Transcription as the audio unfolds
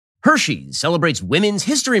Hershey's celebrates Women's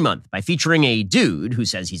History Month by featuring a dude who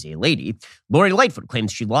says he's a lady. Lori Lightfoot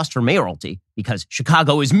claims she lost her mayoralty because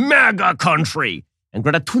Chicago is MAGA country. And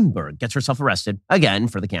Greta Thunberg gets herself arrested again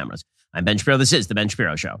for the cameras. I'm Ben Shapiro. This is The Ben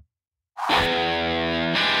Shapiro Show.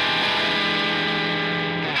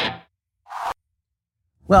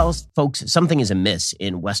 Well, folks, something is amiss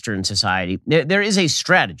in Western society. There is a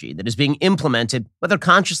strategy that is being implemented, whether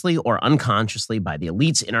consciously or unconsciously, by the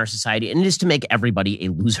elites in our society, and it is to make everybody a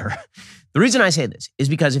loser. The reason I say this is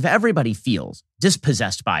because if everybody feels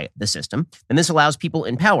dispossessed by the system, then this allows people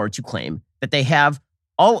in power to claim that they have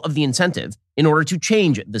all of the incentive in order to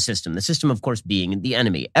change the system. The system, of course, being the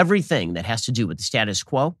enemy. Everything that has to do with the status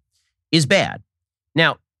quo is bad.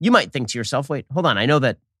 Now, you might think to yourself, wait, hold on. I know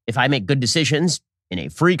that if I make good decisions in a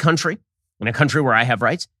free country, in a country where I have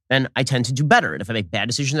rights, then I tend to do better. And if I make bad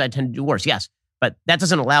decisions, I tend to do worse. Yes, but that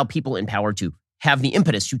doesn't allow people in power to have the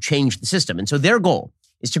impetus to change the system. And so their goal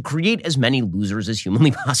is to create as many losers as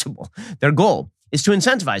humanly possible. Their goal is to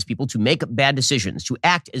incentivize people to make bad decisions, to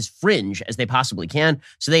act as fringe as they possibly can,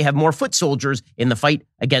 so they have more foot soldiers in the fight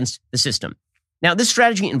against the system. Now, this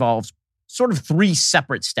strategy involves sort of three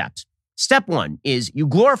separate steps. Step one is you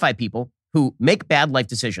glorify people who make bad life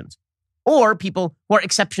decisions, or people who are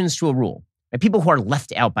exceptions to a rule, right? People who are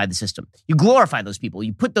left out by the system. You glorify those people.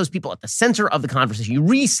 You put those people at the center of the conversation. You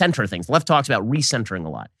recenter things. The left talks about recentering a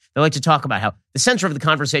lot. They like to talk about how the center of the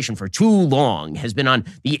conversation for too long has been on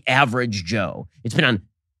the average Joe. It's been on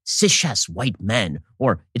cis white men,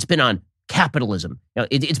 or it's been on capitalism.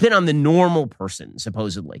 It's been on the normal person,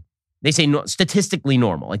 supposedly. They say statistically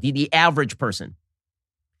normal, like the average person.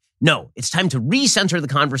 No, it's time to recenter the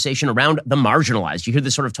conversation around the marginalized. You hear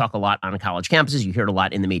this sort of talk a lot on college campuses. You hear it a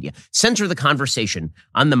lot in the media. Center the conversation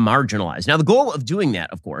on the marginalized. Now, the goal of doing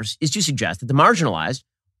that, of course, is to suggest that the marginalized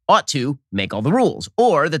ought to make all the rules,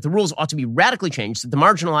 or that the rules ought to be radically changed so that the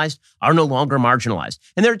marginalized are no longer marginalized.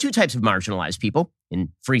 And there are two types of marginalized people in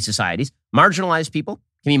free societies. Marginalized people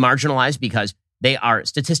can be marginalized because they are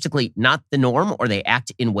statistically not the norm, or they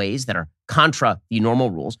act in ways that are contra the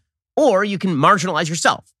normal rules. Or you can marginalize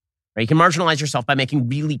yourself. Right? You can marginalize yourself by making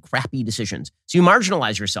really crappy decisions. So you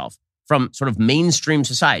marginalize yourself from sort of mainstream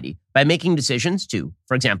society by making decisions to,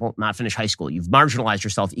 for example, not finish high school. You've marginalized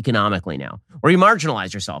yourself economically now. Or you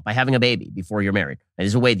marginalize yourself by having a baby before you're married. That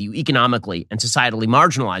is a way that you economically and societally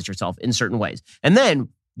marginalize yourself in certain ways. And then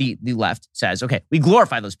the left says, okay, we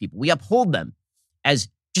glorify those people. We uphold them as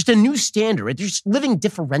just a new standard. Right? They're just living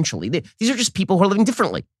differentially. These are just people who are living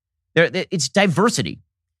differently. It's diversity.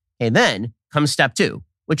 And then comes step two,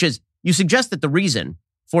 which is you suggest that the reason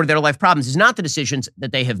for their life problems is not the decisions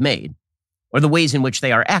that they have made or the ways in which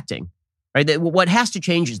they are acting, right? What has to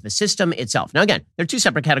change is the system itself. Now, again, there are two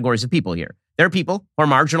separate categories of people here. There are people who are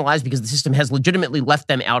marginalized because the system has legitimately left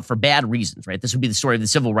them out for bad reasons, right? This would be the story of the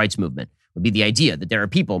civil rights movement, would be the idea that there are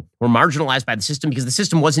people who are marginalized by the system because the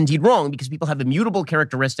system was indeed wrong, because people have immutable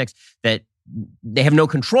characteristics that they have no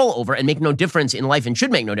control over and make no difference in life and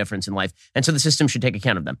should make no difference in life. And so the system should take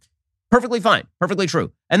account of them. Perfectly fine. Perfectly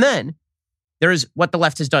true. And then there is what the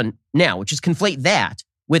left has done now, which is conflate that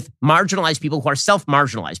with marginalized people who are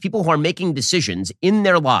self-marginalized, people who are making decisions in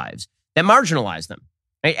their lives that marginalize them,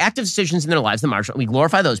 right? Active decisions in their lives that marginalize. We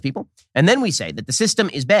glorify those people. And then we say that the system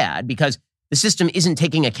is bad because the system isn't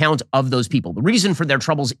taking account of those people. The reason for their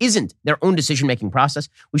troubles isn't their own decision-making process.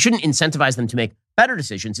 We shouldn't incentivize them to make better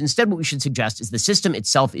decisions. Instead, what we should suggest is the system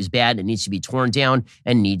itself is bad and needs to be torn down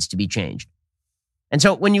and needs to be changed. And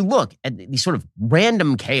so when you look at the sort of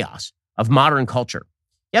random chaos of modern culture,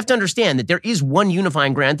 you have to understand that there is one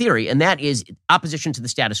unifying grand theory, and that is opposition to the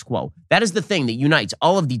status quo. That is the thing that unites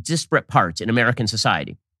all of the disparate parts in American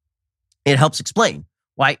society. It helps explain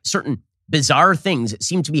why certain bizarre things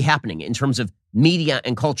seem to be happening in terms of media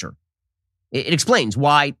and culture. It explains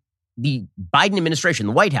why the Biden administration,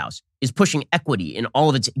 the White House, is pushing equity in all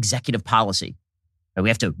of its executive policy. And we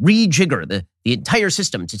have to rejigger the entire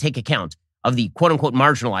system to take account of the quote-unquote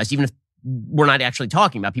marginalized, even if we're not actually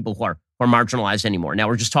talking about people who are marginalized anymore. Now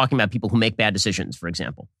we're just talking about people who make bad decisions, for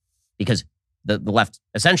example, because the left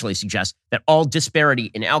essentially suggests that all disparity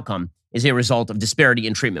in outcome is a result of disparity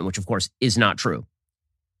in treatment, which of course is not true.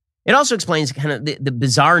 It also explains kind of the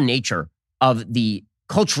bizarre nature of the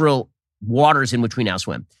cultural waters in which we now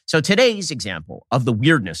swim. So today's example of the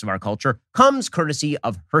weirdness of our culture comes courtesy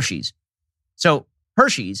of Hershey's. So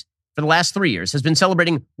Hershey's, for the last 3 years, has been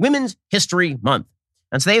celebrating Women's History Month.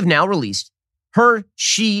 And so they have now released Her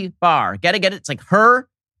She Bar. Get it? It's like her,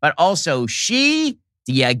 but also she.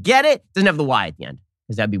 Do you get it? Doesn't have the Y at the end,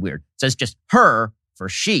 because that'd be weird. So it's just her for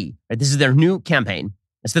she. Right? This is their new campaign.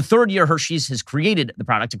 It's the third year Hershey's has created the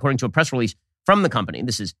product, according to a press release from the company.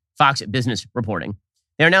 This is Fox Business reporting.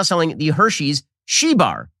 They are now selling the Hershey's She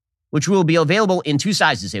Bar, which will be available in two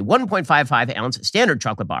sizes, a 1.55 ounce standard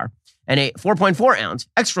chocolate bar and a 4.4 ounce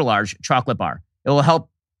extra large chocolate bar. It will help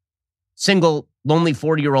single, lonely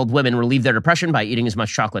 40-year-old women relieve their depression by eating as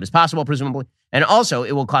much chocolate as possible, presumably. And also,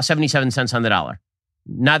 it will cost 77 cents on the dollar.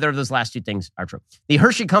 Neither of those last two things are true. The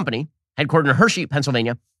Hershey Company, headquartered in Hershey,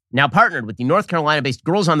 Pennsylvania, now partnered with the North Carolina-based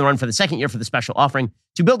Girls on the Run for the second year for the special offering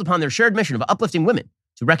to build upon their shared mission of uplifting women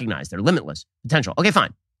to recognize their limitless potential. Okay,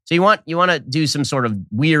 fine. So you want to do some sort of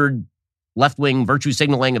weird left-wing virtue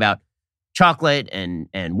signaling about chocolate and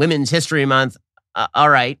Women's History Month. All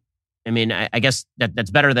right. I mean, I guess that's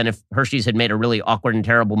better than if Hershey's had made a really awkward and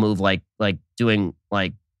terrible move like doing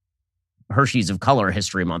like Hershey's of Color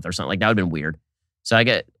History Month or something. Like that would have been weird. So I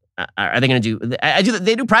get, are they going to do,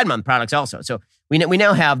 they do Pride Month products also. So we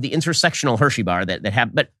now have the intersectional Hershey bar that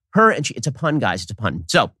have, but her and she, it's a pun, guys, it's a pun.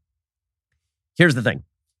 So here's the thing.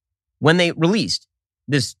 When they released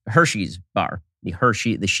this Hershey's bar,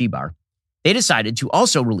 the She Bar, they decided to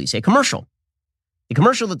also release a commercial. The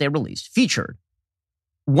commercial that they released featured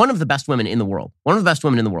one of the best women in the world,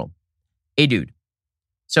 a dude.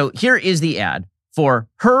 So here is the ad for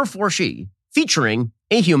Her for She, featuring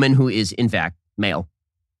a human who is, in fact, male.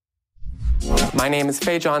 My name is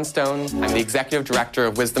Faye Johnstone. I'm the executive director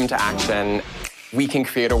of Wisdom to Action. We can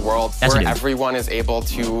create a world where everyone is able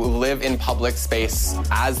to live in public space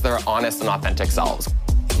as their honest and authentic selves.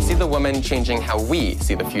 See the women changing how we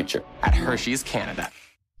see the future at Hershey's Canada.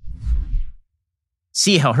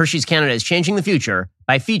 See how Hershey's Canada is changing the future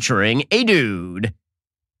by featuring a dude.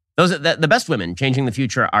 The best women changing the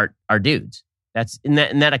future are dudes.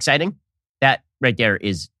 Isn't that exciting? That right there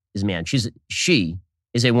is a man. She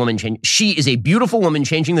is a woman. She is a beautiful woman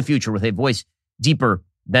changing the future with a voice deeper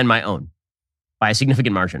than my own by a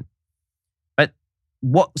significant margin. But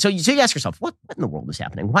so you ask yourself, what in the world is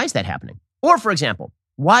happening? Why is that happening? Or for example,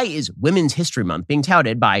 why is Women's History Month being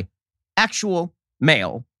touted by actual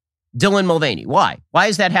male Dylan Mulvaney? Why? Why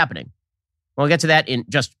is that happening? Well, we'll get to that in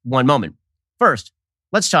just one moment. First,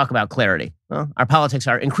 let's talk about clarity. Well, our politics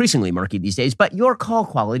are increasingly murky these days, but your call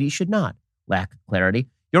quality should not lack clarity.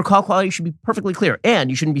 Your call quality should be perfectly clear, and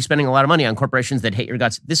you shouldn't be spending a lot of money on corporations that hate your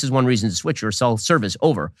guts. This is one reason to switch your cell service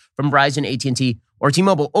over from Verizon, AT&T, or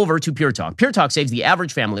T-Mobile over to Pure Talk. Pure Talk saves the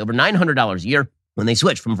average family over $900 a year when they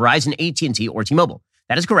switch from Verizon, AT&T, or T-Mobile.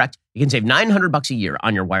 That is correct. You can save $900 a year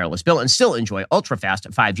on your wireless bill and still enjoy ultra-fast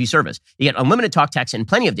 5G service. You get unlimited talk, text, and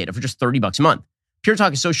plenty of data for just $30 a month. Pure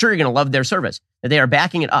Talk is so sure you're going to love their service that they are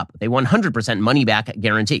backing it up with a 100% money-back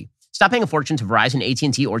guarantee. Stop paying a fortune to Verizon,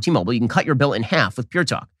 AT&T, or T-Mobile. You can cut your bill in half with Pure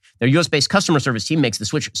Talk. Their US-based customer service team makes the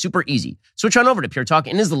switch super easy. Switch on over to Pure Talk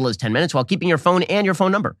in as little as 10 minutes while keeping your phone and your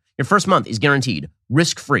phone number. Your first month is guaranteed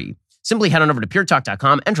risk-free. Simply head on over to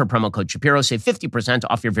puretalk.com, enter promo code Shapiro, save 50%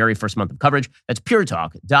 off your very first month of coverage. That's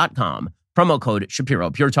puretalk.com, promo code Shapiro.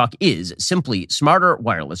 Pure Talk is simply smarter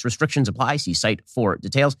wireless. Restrictions apply. See site for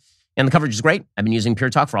details. And the coverage is great. I've been using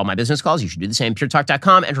Pure Talk for all my business calls. You should do the same.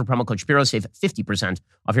 puretalk.com, enter promo code Shapiro, save 50%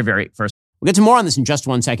 off your very first. We'll get to more on this in just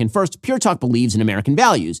one second. First, Pure Talk believes in American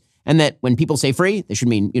values, and that when people say free, they should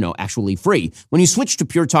mean, actually free. When you switch to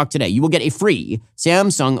Pure Talk today, you will get a free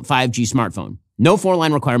Samsung 5G smartphone. No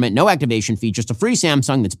 4-line requirement, no activation fee, just a free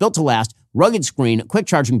Samsung that's built to last, rugged screen, quick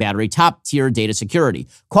charging battery, top-tier data security.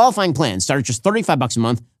 Qualifying plans start at just $35 a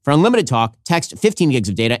month for unlimited talk, text, 15 gigs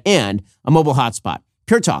of data, and a mobile hotspot.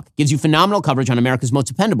 Pure Talk gives you phenomenal coverage on America's most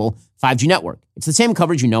dependable 5G network. It's the same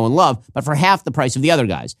coverage you know and love, but for half the price of the other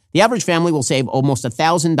guys. The average family will save almost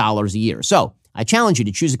 $1,000 a year. So I challenge you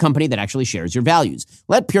to choose a company that actually shares your values.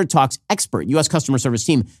 Let Pure Talk's expert U.S. customer service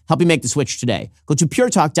team help you make the switch today. Go to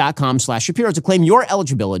puretalk.com/Shapiro to claim your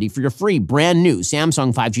eligibility for your free brand new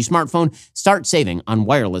Samsung 5G smartphone. Start saving on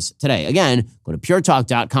wireless today. Again, go to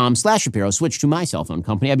puretalk.com/Shapiro. Switch to my cell phone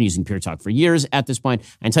company. I've been using Pure Talk for years at this point.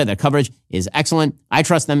 I can tell you that coverage is excellent. I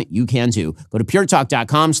trust them. You can too. Go to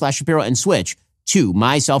puretalk.com/Shapiro and switch to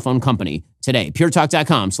my cell phone company today.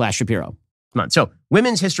 puretalk.com/Shapiro. Come on. So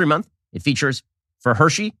Women's History Month. It features, for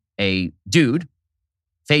Hershey, a dude,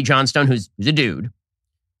 Faye Johnstone, who's a dude,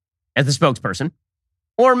 as the spokesperson.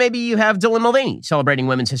 Or maybe you have Dylan Mulvaney celebrating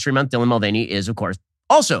Women's History Month. Dylan Mulvaney is, of course,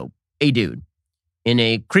 also a dude in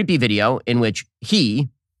a creepy video in which he,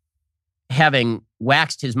 having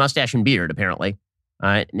waxed his mustache and beard, apparently,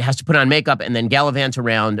 has to put on makeup and then gallivant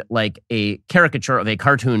around like a caricature of a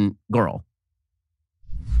cartoon girl.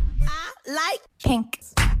 I like pink.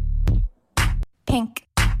 Pink.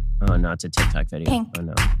 Oh, no, it's a TikTok video. Pink. Oh,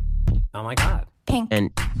 no. Oh, my God. Pink.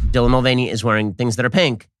 And Dylan Mulvaney is wearing things that are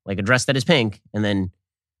pink, like a dress that is pink, and then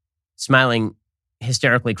smiling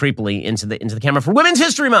hysterically, creepily into the camera for Women's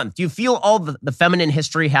History Month. Do you feel all the feminine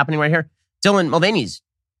history happening right here? Dylan Mulvaney's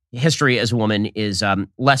history as a woman is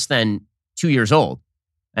less than 2 years old.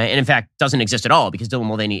 And in fact, doesn't exist at all because Dylan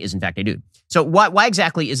Mulvaney is in fact a dude. So why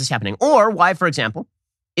exactly is this happening? Or why, for example,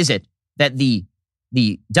 is it that the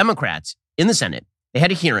Democrats in the Senate, they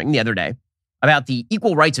had a hearing the other day about the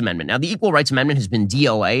Equal Rights Amendment. Now, the Equal Rights Amendment has been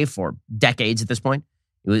DOA for decades at this point.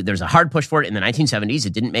 There's a hard push for it in the 1970s.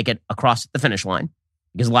 It didn't make it across the finish line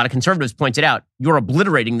because a lot of conservatives pointed out, you're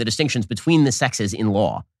obliterating the distinctions between the sexes in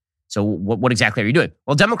law. So what exactly are you doing?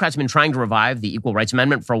 Well, Democrats have been trying to revive the Equal Rights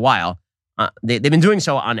Amendment for a while. They've been doing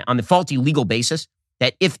so on the faulty legal basis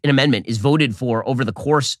that if an amendment is voted for over the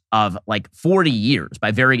course of like 40 years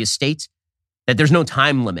by various states, that there's no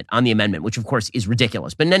time limit on the amendment, which of course is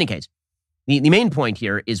ridiculous. But in any case, the main point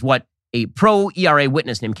here is what a pro-ERA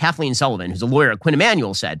witness named Kathleen Sullivan, who's a lawyer at Quinn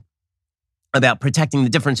Emanuel, said about protecting the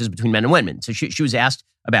differences between men and women. So she was asked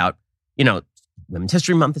about, Women's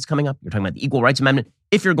History Month is coming up. You're talking about the Equal Rights Amendment.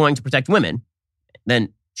 If you're going to protect women,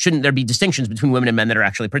 then shouldn't there be distinctions between women and men that are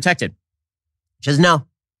actually protected? She says, no,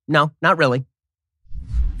 not really.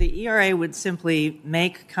 The ERA would simply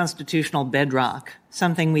make constitutional bedrock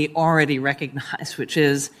something we already recognize, which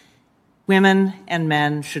is women and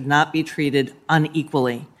men should not be treated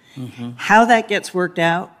unequally. Mm-hmm. How that gets worked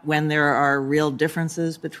out when there are real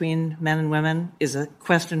differences between men and women is a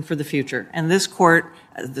question for the future. And the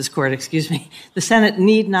Senate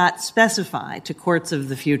need not specify to courts of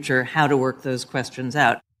the future how to work those questions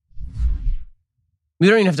out. We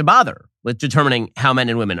don't even have to bother with determining how men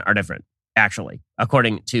and women are different, actually,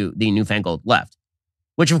 according to the newfangled left,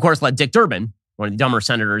 which of course led Dick Durbin, one of the dumber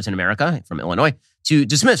senators in America from Illinois, to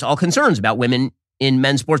dismiss all concerns about women in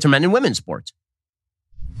men's sports or men in women's sports.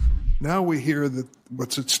 Now we hear that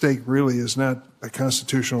what's at stake really is not a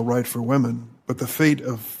constitutional right for women, but the fate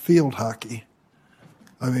of field hockey.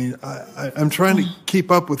 I mean, I'm trying to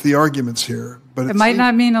keep up with the arguments here, but it might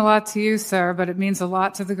not mean a lot to you, sir, but it means a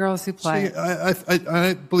lot to the girls who play. See,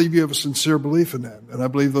 I believe you have a sincere belief in that, and I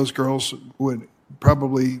believe those girls would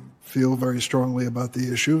probably feel very strongly about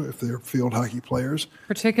the issue if they're field hockey players.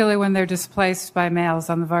 Particularly when they're displaced by males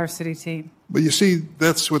on the varsity team. But you see,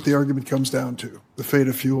 that's what the argument comes down to, the fate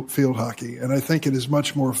of field hockey, and I think it is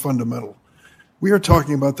much more fundamental. We are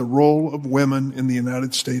talking about the role of women in the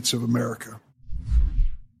United States of America.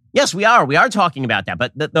 Yes, we are. We are talking about that.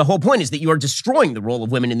 But the whole point is that you are destroying the role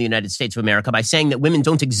of women in the United States of America by saying that women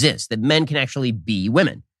don't exist, that men can actually be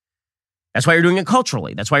women. That's why you're doing it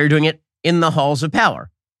culturally. That's why you're doing it in the halls of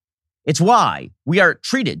power. It's why we are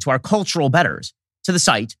treated to our cultural betters to the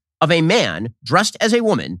sight of a man dressed as a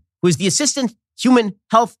woman who is the Assistant Human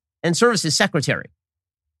Health and Services Secretary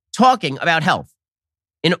talking about health.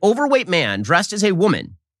 An overweight man dressed as a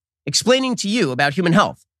woman explaining to you about human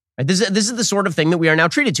health. This is the sort of thing that we are now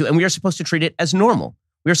treated to, and we are supposed to treat it as normal.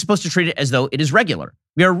 We are supposed to treat it as though it is regular.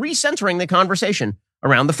 We are recentering the conversation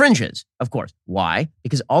around the fringes, of course. Why?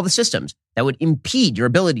 Because all the systems that would impede your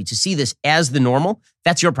ability to see this as the normal,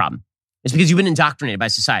 that's your problem. It's because you've been indoctrinated by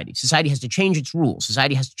society. Society has to change its rules.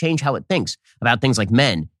 Society has to change how it thinks about things like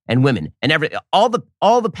men and women and all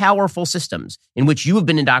the powerful systems in which you have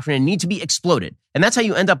been indoctrinated need to be exploded. And that's how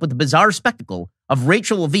you end up with the bizarre spectacle of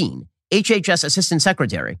Rachel Levine, HHS Assistant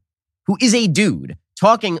Secretary, who is a dude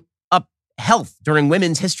talking up health during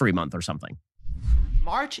Women's History Month or something.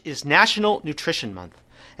 March is National Nutrition Month,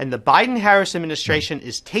 and the Biden-Harris administration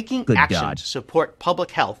is taking action to support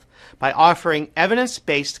public health by offering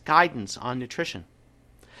evidence-based guidance on nutrition.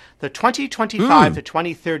 The 2025 to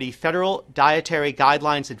 2030 Federal Dietary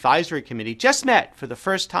Guidelines Advisory Committee just met for the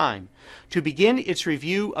first time to begin its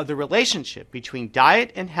review of the relationship between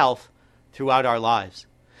diet and health throughout our lives.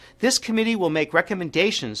 This committee will make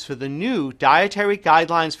recommendations for the new dietary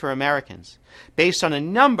guidelines for Americans based on a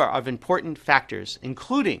number of important factors,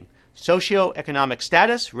 including socioeconomic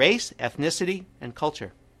status, race, ethnicity, and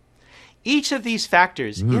culture. Each of these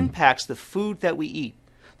factors impacts the food that we eat,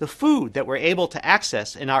 the food that we're able to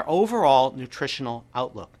access, and our overall nutritional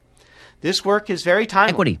outlook. This work is very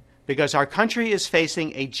timely because our country is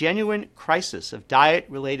facing a genuine crisis of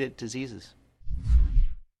diet-related diseases.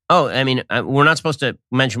 Oh, I mean, we're not supposed to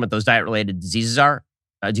mention what those diet-related diseases are?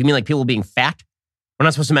 Do you mean like people being fat? We're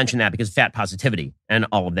not supposed to mention that because of fat positivity and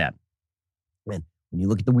all of that. Man, when you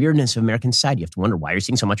look at the weirdness of American society, you have to wonder why you're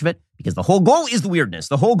seeing so much of it. Because the whole goal is the weirdness.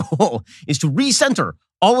 The whole goal is to recenter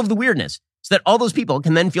all of the weirdness so that all those people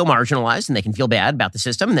can then feel marginalized and they can feel bad about the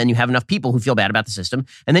system. And then you have enough people who feel bad about the system.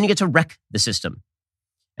 And then you get to wreck the system.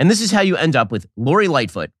 And this is how you end up with Lori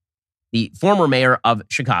Lightfoot, the former mayor of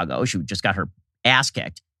Chicago. She just got her ass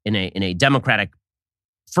kicked in a Democratic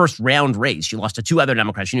first round race. She lost to two other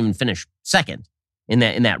Democrats. She didn't even finish second in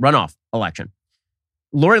that runoff election.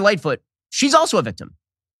 Lori Lightfoot, she's also a victim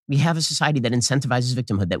we have a society that incentivizes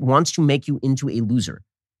victimhood, that wants to make you into a loser.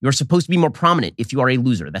 You're supposed to be more prominent if you are a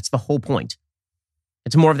loser. That's the whole point.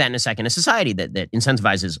 It's more of that in a second. A society that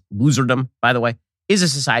incentivizes loserdom, by the way, is a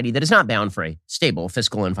society that is not bound for a stable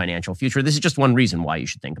fiscal and financial future. This is just one reason why you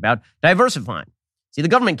should think about diversifying. See, the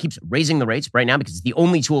government keeps raising the rates right now because it's the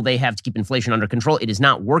only tool they have to keep inflation under control. It is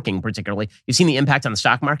not working particularly. You've seen the impact on the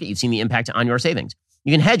stock market. You've seen the impact on your savings.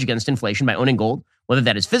 You can hedge against inflation by owning gold, whether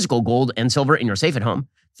that is physical gold and silver in your safe at home,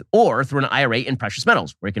 or through an IRA in precious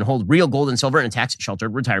metals, where you can hold real gold and silver in a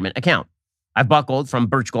tax-sheltered retirement account. I've bought gold from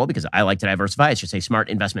Birch Gold because I like to diversify. It's just a smart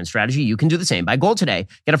investment strategy. You can do the same. Buy gold today.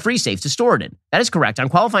 Get a free safe to store it in. That is correct. On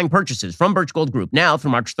qualifying purchases from Birch Gold Group now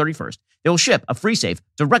through March 31st, they will ship a free safe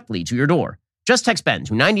directly to your door. Just text Ben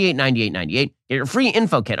to 989898. Get your free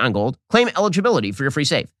info kit on gold. Claim eligibility for your free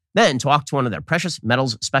safe. Then talk to one of their precious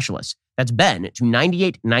metals specialists. That's Ben to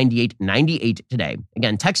 989898 today.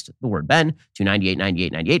 Again, text the word Ben to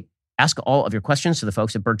 989898. Ask all of your questions to the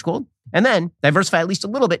folks at Birch Gold, and then diversify at least a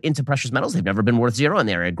little bit into precious metals. They've never been worth zero, and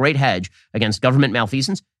they're a great hedge against government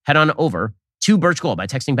malfeasance. Head on over to Birch Gold by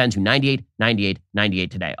texting Ben to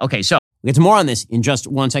 989898 today. Okay, so we'll get to more on this in just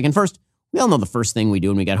 1 second. First, we all know the first thing we do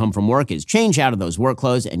when we get home from work is change out of those work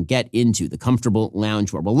clothes and get into the comfortable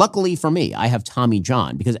loungewear. Well, luckily for me, I have Tommy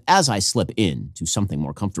John, because as I slip into something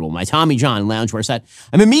more comfortable, my Tommy John loungewear set,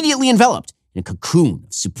 I'm immediately enveloped in a cocoon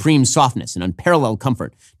of supreme softness and unparalleled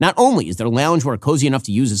comfort. Not only is their loungewear cozy enough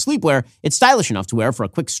to use as sleepwear, it's stylish enough to wear for a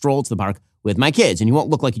quick stroll to the park with my kids, and you won't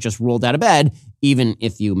look like you just rolled out of bed, even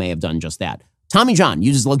if you may have done just that. Tommy John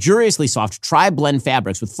uses luxuriously soft tri-blend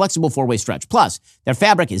fabrics with flexible four-way stretch. Plus, their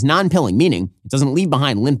fabric is non-pilling, meaning it doesn't leave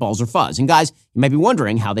behind lint balls or fuzz. And guys, you might be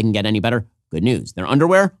wondering how they can get any better. Good news. Their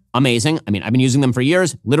underwear, amazing. I mean, I've been using them for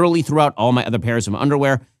years, literally throughout all my other pairs of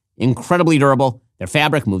underwear. Incredibly durable. Their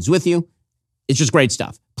fabric moves with you. It's just great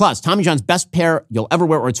stuff. Plus, Tommy John's best pair you'll ever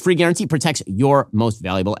wear or its free guarantee protects your most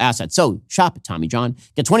valuable asset. So shop at Tommy John.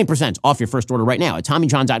 Get 20% off your first order right now at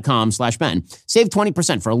TommyJohn.com/Ben. Save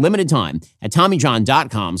 20% for a limited time at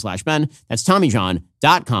TommyJohn.com/Ben. That's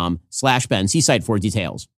TommyJohn.com/Ben. See site for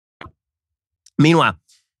details. Meanwhile,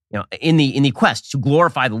 in the quest to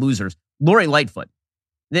glorify the losers, Lori Lightfoot,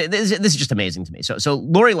 this is just amazing to me. So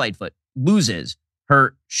Lori Lightfoot loses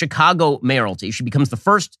her Chicago mayoralty. She becomes the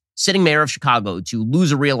first sitting mayor of Chicago to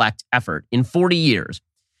lose a reelect effort in 40 years.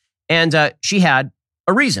 And she had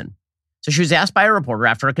a reason. So she was asked by a reporter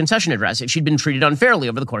after a concession address if she'd been treated unfairly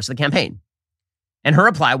over the course of the campaign. And her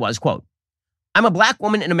reply was, quote, "I'm a black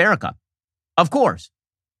woman in America. Of course."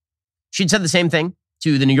 She'd said the same thing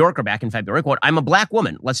to the New Yorker back in February, quote, "I'm a black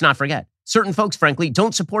woman. Let's not forget. Certain folks, frankly,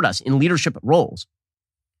 don't support us in leadership roles."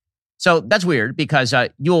 So that's weird because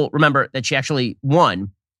you'll remember that she actually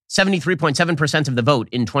won 73.7% of the vote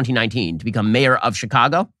in 2019 to become mayor of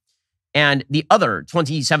Chicago. And the other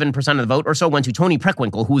 27% of the vote or so went to Toni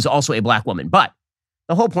Preckwinkle, who is also a black woman. But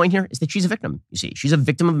the whole point here is that she's a victim, you see. She's a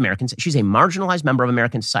victim of Americans. She's a marginalized member of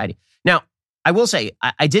American society. Now, I will say,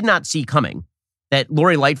 I did not see coming that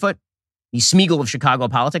Lori Lightfoot, the Smeagol of Chicago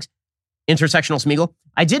politics, intersectional Smeagol,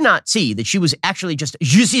 I did not see that she was actually just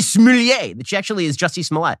Jussie Smollett, that she actually is Jussie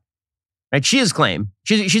Smollett. Right? She's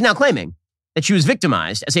now claiming that she was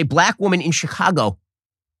victimized as a black woman in Chicago,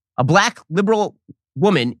 a black liberal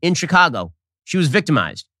woman in Chicago. She was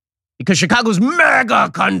victimized because Chicago's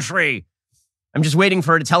mega country. I'm just waiting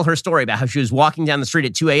for her to tell her story about how she was walking down the street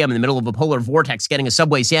at 2 a.m. in the middle of a polar vortex getting a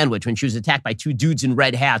Subway sandwich when she was attacked by two dudes in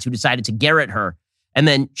red hats who decided to garrote her. And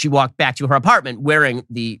then she walked back to her apartment wearing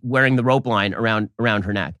the rope line around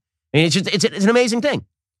her neck. I mean, it's an amazing thing.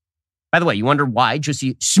 By the way, you wonder why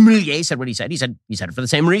Jussie Smollett said what he said. He said it for the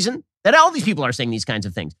same reason that all these people are saying these kinds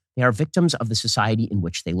of things. They are victims of the society in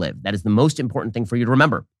which they live. That is the most important thing for you to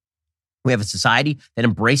remember. We have a society that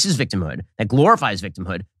embraces victimhood, that glorifies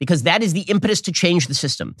victimhood, because that is the impetus to change the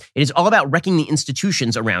system. It is all about wrecking the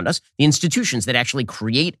institutions around us, the institutions that actually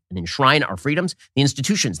create and enshrine our freedoms, the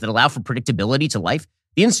institutions that allow for predictability to life,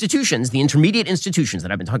 the institutions, the intermediate institutions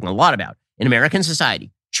that I've been talking a lot about in American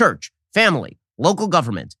society, church, family, local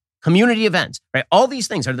government, community events, right? All these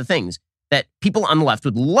things are the things that people on the left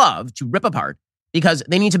would love to rip apart because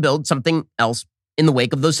they need to build something else in the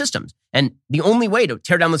wake of those systems. And the only way to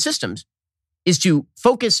tear down the systems is to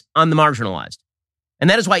focus on the marginalized. And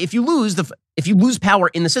that is why if you lose power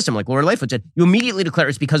in the system, like Lori Lightfoot did, you immediately declare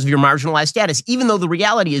it's because of your marginalized status, even though the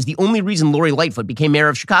reality is the only reason Lori Lightfoot became mayor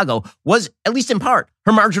of Chicago was, at least in part,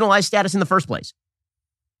 her marginalized status in the first place.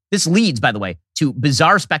 This leads, by the way, to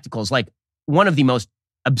bizarre spectacles like one of the most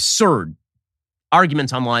absurd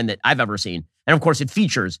arguments online that I've ever seen. And of course, it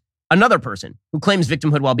features another person who claims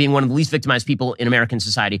victimhood while being one of the least victimized people in American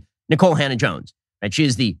society, Nicole Hannah-Jones. Right? She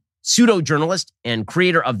is the pseudo-journalist and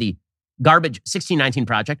creator of the Garbage 1619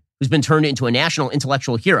 Project, who's been turned into a national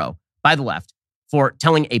intellectual hero by the left for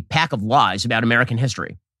telling a pack of lies about American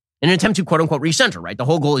history in an attempt to, quote unquote, recenter, right? The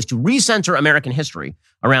whole goal is to recenter American history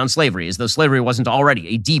around slavery, as though slavery wasn't already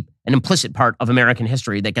a deep and implicit part of American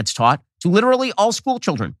history that gets taught to literally all school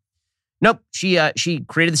children. Nope, she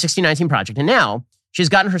created the 1619 Project, and now she's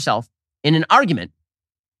gotten herself in an argument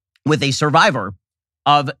with a survivor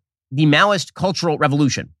of the Maoist Cultural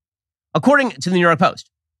Revolution. According to the New York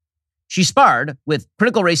Post, she sparred with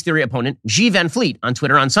critical race theory opponent Xi Van Fleet on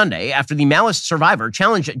Twitter on Sunday after the Maoist survivor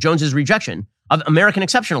challenged Jones's rejection of American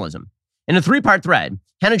exceptionalism. In a three-part thread,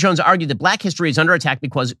 Hannah Jones argued that black history is under attack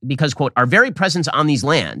because, quote, our very presence on these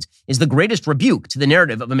lands is the greatest rebuke to the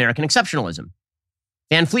narrative of American exceptionalism.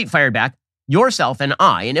 Van Fleet fired back, yourself and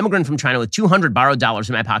I, an immigrant from China with $200 borrowed dollars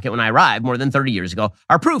in my pocket when I arrived more than 30 years ago,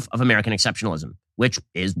 are proof of American exceptionalism, which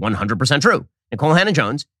is 100% true. Nikole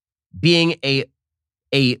Hannah-Jones, being a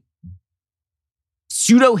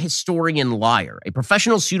pseudo-historian liar, a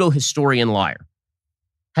professional pseudo-historian liar,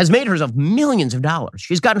 has made herself millions of dollars.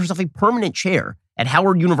 She's gotten herself a permanent chair at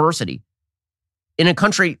Howard University in a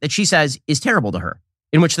country that she says is terrible to her,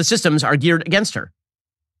 in which the systems are geared against her.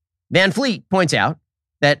 Van Fleet points out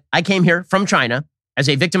that I came here from China as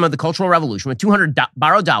a victim of the Cultural Revolution with $200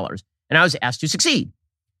 borrowed dollars, and I was asked to succeed.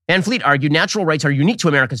 Van Fleet argued natural rights are unique to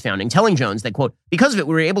America's founding, telling Jones that, quote, because of it,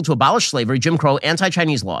 we were able to abolish slavery, Jim Crow,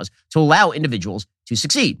 anti-Chinese laws to allow individuals to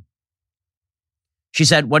succeed. She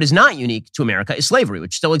said, what is not unique to America is slavery,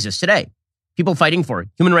 which still exists today. People fighting for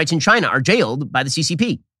human rights in China are jailed by the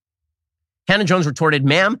CCP. Hannah Jones retorted,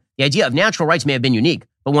 ma'am, the idea of natural rights may have been unique,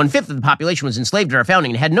 but 1/5 of the population was enslaved at our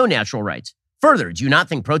founding and had no natural rights. Further, do you not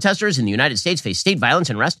think protesters in the United States face state violence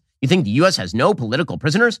and arrest? You think the U.S. has no political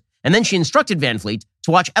prisoners? And then she instructed Van Fleet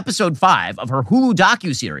to watch episode 5 of her Hulu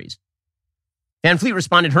docuseries. Van Fleet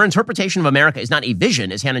responded, her interpretation of America is not a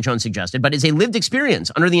vision, as Hannah Jones suggested, but is a lived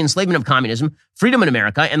experience under the enslavement of communism, freedom in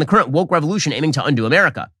America, and the current woke revolution aiming to undo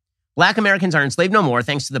America. Black Americans are enslaved no more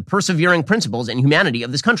thanks to the persevering principles and humanity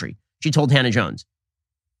of this country, she told Hannah Jones.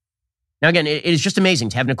 Now, again, it is just amazing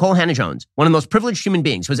to have Nikole Hannah-Jones, one of the most privileged human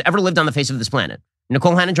beings who has ever lived on the face of this planet.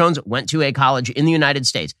 Nikole Hannah-Jones went to a college in the United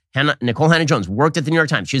States. Nikole Hannah-Jones worked at the New York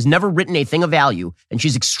Times. She has never written a thing of value, and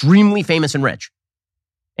she's extremely famous and rich.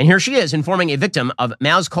 And here she is informing a victim of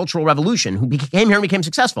Mao's Cultural Revolution who came here and became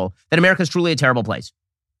successful that America is truly a terrible place.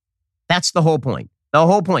 That's the whole point. The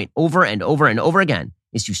whole point, over and over and over again,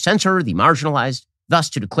 is to censor the marginalized,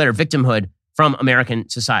 thus to declare victimhood from American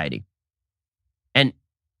society. And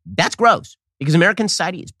that's gross, because American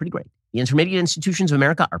society is pretty great. The intermediate institutions of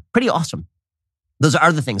America are pretty awesome. Those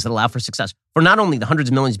are the things that allow for success for not only the hundreds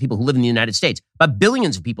of millions of people who live in the United States, but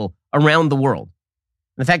billions of people around the world.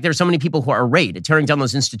 And the fact there are so many people who are arrayed at tearing down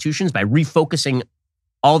those institutions by refocusing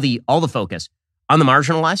all the focus on the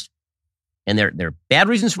marginalized. And there are bad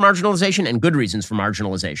reasons for marginalization and good reasons for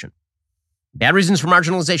marginalization. Bad reasons for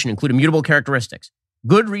marginalization include immutable characteristics.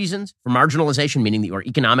 Good reasons for marginalization, meaning that you are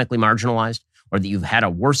economically marginalized, or that you've had a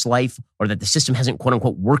worse life, or that the system hasn't, quote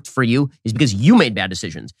unquote, worked for you, is because you made bad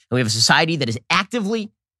decisions. And we have a society that is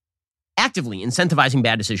actively incentivizing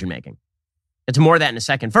bad decision making. And to more of that in a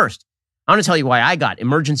second. First, I want to tell you why I got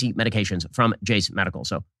emergency medications from Jase Medical.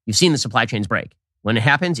 So you've seen the supply chains break. When it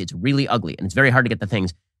happens, it's really ugly, and it's very hard to get the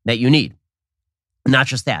things that you need. Not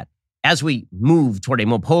just that. As we move toward a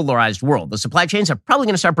more polarized world, the supply chains are probably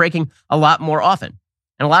going to start breaking a lot more often.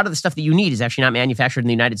 And a lot of the stuff that you need is actually not manufactured in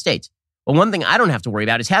the United States. But one thing I don't have to worry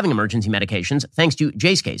about is having emergency medications thanks to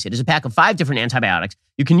Jase Case. It is a pack of 5 different antibiotics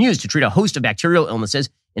you can use to treat a host of bacterial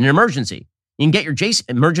illnesses in an emergency. You can get your Jase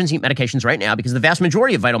emergency medications right now because the vast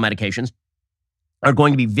majority of vital medications are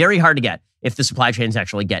going to be very hard to get if the supply chains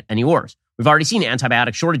actually get any worse. We've already seen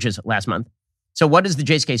antibiotic shortages last month. So what does the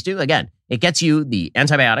Jase Case do? Again, it gets you the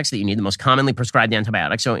antibiotics that you need, the most commonly prescribed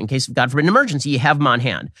antibiotics. So in case of, God forbid, an emergency, you have them on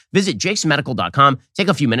hand. Visit jasemedical.com, take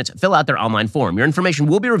a few minutes, fill out their online form. Your information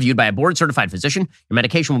will be reviewed by a board-certified physician. Your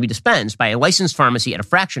medication will be dispensed by a licensed pharmacy at a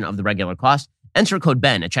fraction of the regular cost. Enter code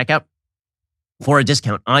BEN at checkout for a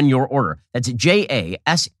discount on your order. That's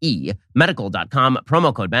JASEmedical.com,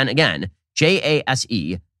 promo code BEN. Again,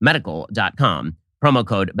 JASEmedical.com, promo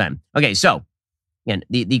code BEN. Okay, so again,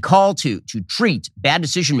 the call to treat bad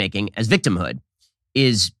decision-making as victimhood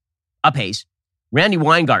is apace. Randi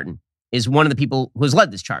Weingarten is one of the people who has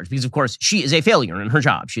led this charge because, of course, she is a failure in her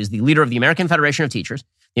job. She is the leader of the American Federation of Teachers.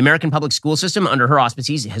 The American public school system under her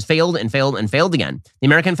auspices has failed and failed and failed again. The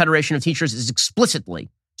American Federation of Teachers is explicitly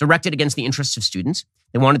directed against the interests of students.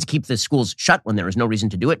 They wanted to keep the schools shut when there was no reason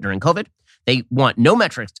to do it during COVID. They want no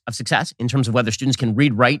metrics of success in terms of whether students can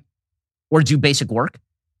read, write, or do basic work.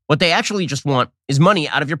 What they actually just want is money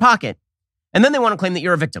out of your pocket. And then they want to claim that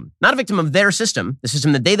you're a victim, not a victim of their system, the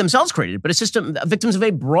system that they themselves created, but victims of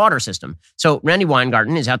a broader system. So Randi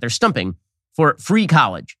Weingarten is out there stumping for free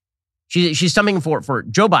college. She's stumping for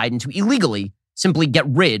Joe Biden to illegally simply get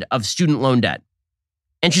rid of student loan debt.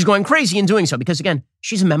 And she's going crazy in doing so because, again,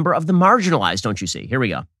 she's a member of the marginalized, don't you see? Here we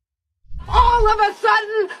go. All of a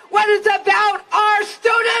sudden, when it's about our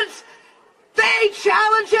students, they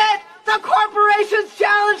challenge it. The corporations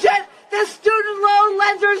challenge it. The student loan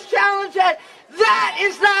lenders challenge it. That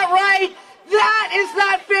is not right. That is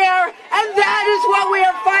not fair. And that is what we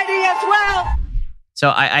are fighting as well.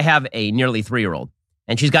 So I have a nearly 3-year-old,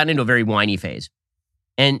 and she's gotten into a very whiny phase.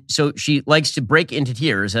 And so she likes to break into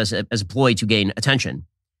tears as a ploy to gain attention.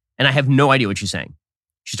 And I have no idea what she's saying.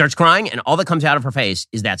 She starts crying, and all that comes out of her face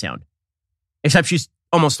is that sound. Except she's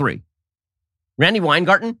almost 3. Randi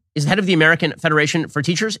Weingarten is the head of the American Federation for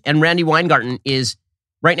Teachers, and Randi Weingarten is,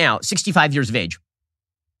 right now, 65 years of age.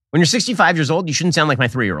 When you're 65 years old, you shouldn't sound like my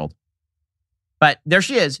 3-year-old. But there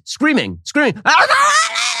she is, screaming.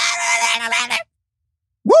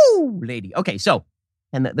 Woo, lady. Okay, so,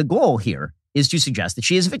 and the goal here is to suggest that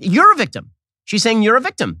she is a victim. You're a victim. She's saying you're a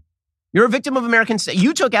victim. You're a victim of American state.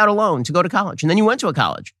 You took out a loan to go to college, and then you went to a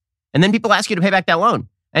college. And then people ask you to pay back that loan,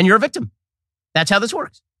 and you're a victim. That's how this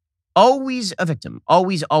works. Always a victim.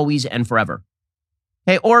 Always, always, and forever.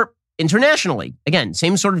 Okay, or internationally, again,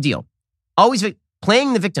 same sort of deal. Always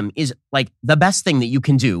playing the victim is like the best thing that you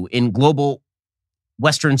can do in global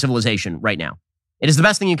Western civilization right now. It is the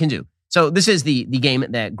best thing you can do. So this is the game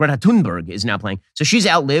that Greta Thunberg is now playing. So she's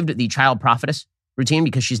outlived the child prophetess routine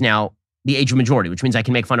because she's now the age of majority, which means I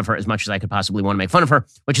can make fun of her as much as I could possibly want to make fun of her,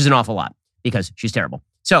 which is an awful lot because she's terrible.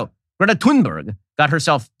 So Greta Thunberg got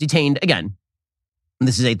herself detained again. And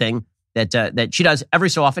this is a thing that she does every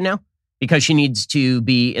so often now because she needs to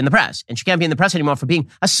be in the press. And she can't be in the press anymore for being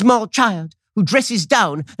a small child who dresses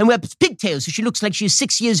down and wears pigtails so she looks like she's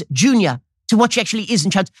 6 years junior to what she actually is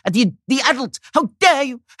and shouts at the adults, how dare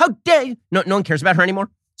you, how dare you. No one cares about her anymore.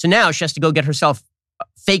 So now she has to go get herself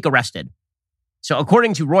fake arrested. So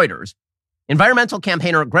according to Reuters, environmental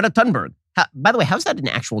campaigner Greta Thunberg, by the way, how's that an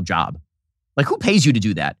actual job? Like, who pays you to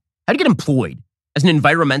do that? How do you get employed as an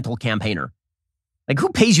environmental campaigner? Like, who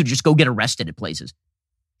pays you to just go get arrested at places?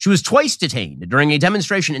 She was twice detained during a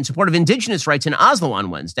demonstration in support of indigenous rights in Oslo on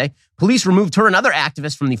Wednesday. Police removed her and other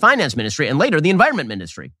activists from the finance ministry and later the environment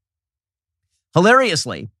ministry.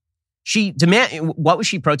 Hilariously, what was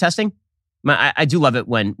she protesting? I do love it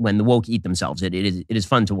when the woke eat themselves. It is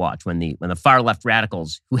fun to watch when the far left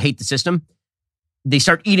radicals who hate the system, they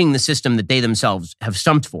start eating the system that they themselves have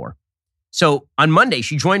stumped for. So on Monday,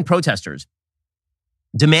 she joined protesters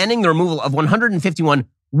demanding the removal of 151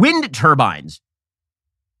 wind turbines.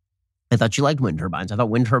 I thought she liked wind turbines. I thought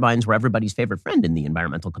wind turbines were everybody's favorite friend in the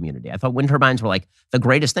environmental community. I thought wind turbines were like the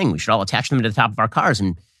greatest thing. We should all attach them to the top of our cars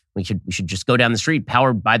and we should just go down the street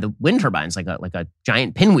powered by the wind turbines like a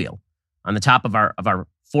giant pinwheel on the top of our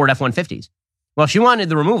Ford F-150s. Well, she wanted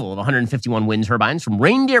the removal of 151 wind turbines from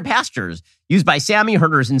reindeer pastures used by Sami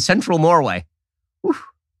herders in central Norway. Whew.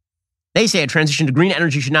 They say a transition to green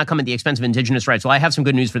energy should not come at the expense of indigenous rights. Well, I have some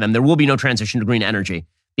good news for them. There will be no transition to green energy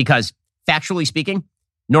because, factually speaking,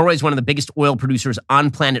 Norway is one of the biggest oil producers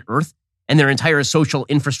on planet Earth, and their entire social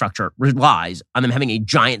infrastructure relies on them having a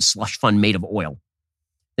giant slush fund made of oil.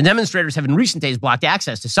 The demonstrators have in recent days blocked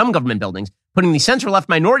access to some government buildings, putting the center-left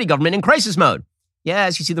minority government in crisis mode. Yeah,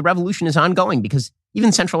 as you see, the revolution is ongoing because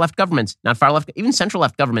even center-left governments, not far-left, even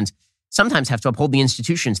center-left governments sometimes have to uphold the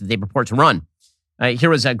institutions that they purport to run.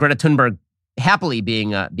 Here was Greta Thunberg happily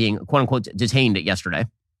being quote-unquote detained yesterday.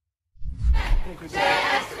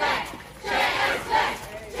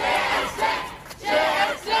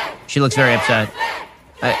 She looks very upset.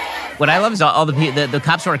 What I love is all the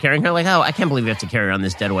cops who are carrying her like, oh, I can't believe we have to carry her on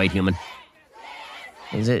this dead white human.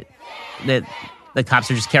 Is it that the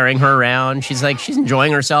cops are just carrying her around? She's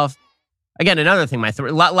enjoying herself. Again, another thing,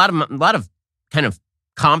 a lot of kind of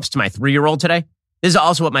comps to my 3-year-old today. This is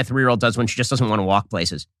also what my 3-year-old does when she just doesn't want to walk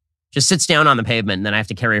places. Just sits down on the pavement and then I have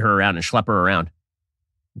to carry her around and schlep her around.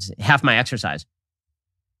 It's half my exercise.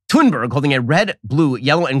 Thunberg, holding a red, blue,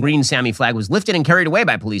 yellow, and green Sami flag, was lifted and carried away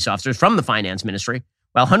by police officers from the finance ministry,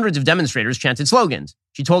 while hundreds of demonstrators chanted slogans.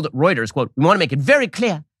 She told Reuters, quote, "We want to make it very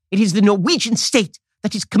clear. It is the Norwegian state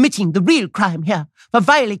that is committing the real crime here for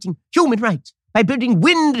violating human rights by building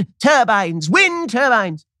wind turbines. Wind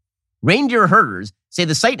turbines." Reindeer herders say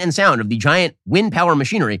the sight and sound of the giant wind power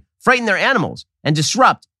machinery frighten their animals and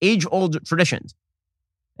disrupt age-old traditions.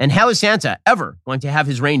 And how is Santa ever going to have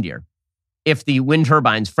his reindeer if the wind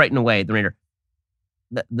turbines frighten away the reindeer?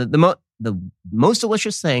 The most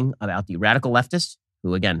delicious thing about the radical leftists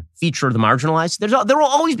who, again, feature the marginalized, there will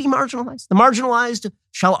always be marginalized. The marginalized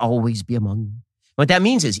shall always be among you. What that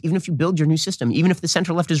means is, even if you build your new system, even if the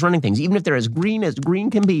center left is running things, even if they're as green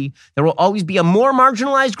can be, there will always be a more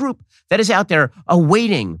marginalized group that is out there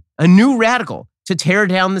awaiting a new radical to tear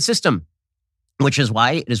down the system. Which is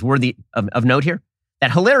why it is worthy of note here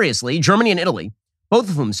that, hilariously, Germany and Italy, both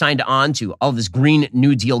of whom signed on to all this Green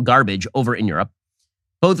New Deal garbage over in Europe,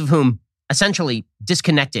 both of whom essentially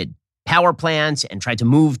disconnected power plants and tried to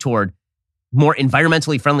move toward more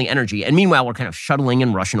environmentally friendly energy. And meanwhile, we're kind of shuttling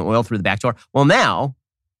in Russian oil through the back door. Well, now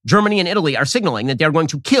Germany and Italy are signaling that they're going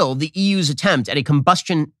to kill the EU's attempt at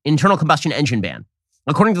a internal combustion engine ban.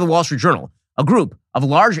 According to the Wall Street Journal, a group of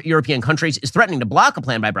large European countries is threatening to block a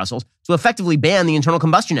plan by Brussels to effectively ban the internal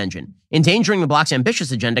combustion engine, endangering the bloc's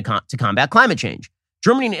ambitious agenda to combat climate change.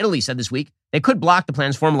 Germany and Italy said this week they could block the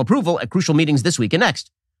plan's formal approval at crucial meetings this week and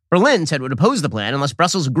next. Berlin said it would oppose the plan unless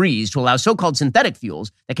Brussels agrees to allow so-called synthetic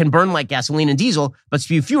fuels that can burn like gasoline and diesel but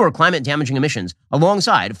spew fewer climate-damaging emissions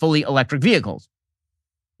alongside fully electric vehicles.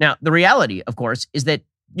 Now, the reality, of course, is that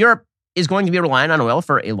Europe is going to be relying on oil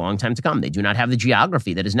for a long time to come. They do not have the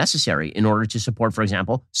geography that is necessary in order to support, for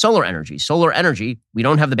example, solar energy. Solar energy, we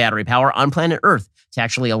don't have the battery power on planet Earth to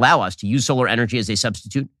actually allow us to use solar energy as a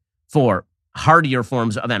substitute for hardier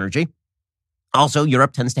forms of energy. Also,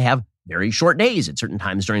 Europe tends to have very short days at certain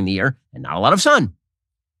times during the year and not a lot of sun.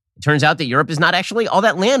 It turns out that Europe is not actually all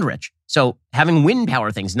that land rich. So having wind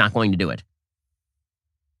power things is not going to do it.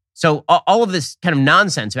 So all of this kind of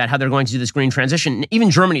nonsense about how they're going to do this green transition,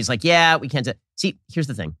 even Germany's like, yeah, we can't. See, here's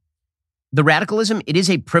the thing. The radicalism, it is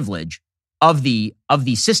a privilege of the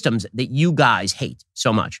systems that you guys hate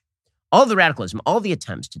so much. All of the radicalism, all the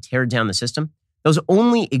attempts to tear down the system, those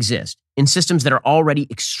only exist in systems that are already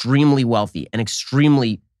extremely wealthy and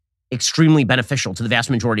extremely beneficial to the vast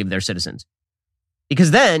majority of their citizens.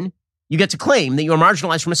 Because then you get to claim that you are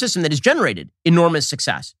marginalized from a system that has generated enormous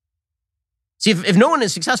success. See, if no one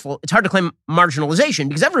is successful, it's hard to claim marginalization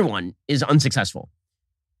because everyone is unsuccessful.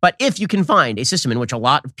 But if you can find a system in which a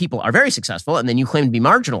lot of people are very successful and then you claim to be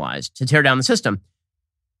marginalized to tear down the system,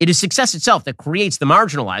 it is success itself that creates the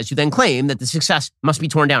marginalized who then claim that the success must be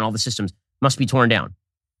torn down. All the systems must be torn down.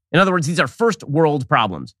 In other words, these are first world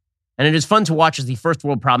problems. And it is fun to watch as the first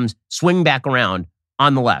world problems swing back around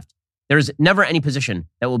on the left. There is never any position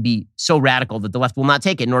that will be so radical that the left will not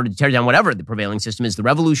take it in order to tear down whatever the prevailing system is. The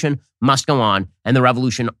revolution must go on, and the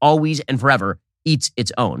revolution always and forever eats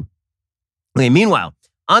its own. Okay, meanwhile,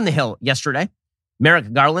 on the Hill yesterday,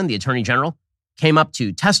 Merrick Garland, the Attorney General, came up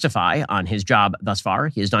to testify on his job thus far.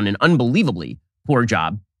 He has done an unbelievably poor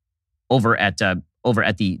job over at the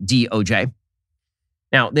DOJ.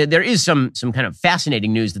 Now, there is some kind of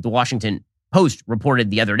fascinating news that the Washington Post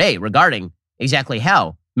reported the other day regarding exactly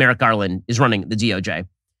how Merrick Garland is running the DOJ.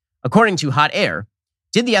 According to Hot Air,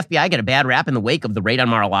 did the FBI get a bad rap in the wake of the raid on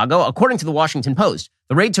Mar-a-Lago? According to the Washington Post,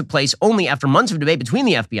 the raid took place only after months of debate between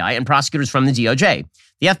the FBI and prosecutors from the DOJ.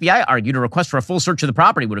 The FBI argued a request for a full search of the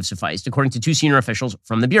property would have sufficed, according to two senior officials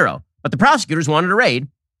from the Bureau. But the prosecutors wanted a raid.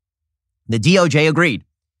 The DOJ agreed.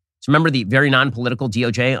 So remember the very non-political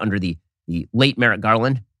DOJ under the late Merrick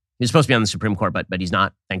Garland? He was supposed to be on the Supreme Court, but he's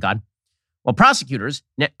not, thank God. Well, prosecutors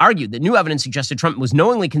argued that new evidence suggested Trump was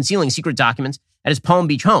knowingly concealing secret documents at his Palm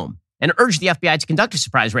Beach home and urged the FBI to conduct a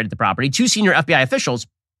surprise raid at the property. Two senior FBI officials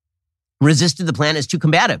resisted the plan as too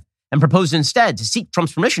combative and proposed instead to seek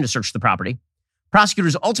Trump's permission to search the property.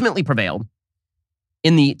 Prosecutors ultimately prevailed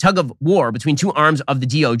in the tug of war between two arms of the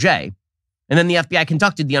DOJ, and then the FBI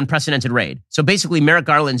conducted the unprecedented raid. So basically, Merrick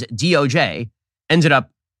Garland's DOJ ended up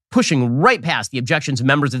pushing right past the objections of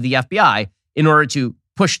members of the FBI in order to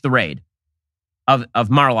push the raid of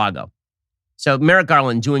Mar-a-Lago. So Merrick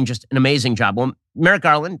Garland doing just an amazing job. Well, Merrick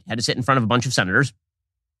Garland had to sit in front of a bunch of senators,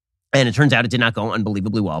 and it turns out it did not go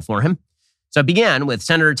unbelievably well for him. So it began with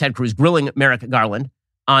Senator Ted Cruz grilling Merrick Garland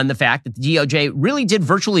on the fact that the DOJ really did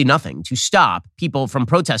virtually nothing to stop people from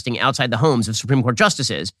protesting outside the homes of Supreme Court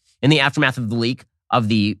justices in the aftermath of the leak of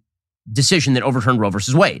the decision that overturned Roe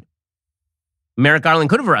versus Wade. Merrick Garland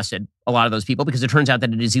could have arrested a lot of those people because it turns out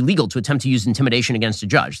that it is illegal to attempt to use intimidation against a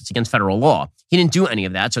judge. It's against federal law. He didn't do any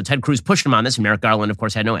of that, so Ted Cruz pushed him on this, and Merrick Garland, of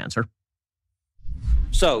course, had no answer.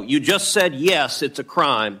 So you just said, yes, it's a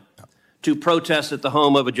crime to protest at the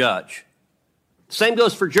home of a judge. Same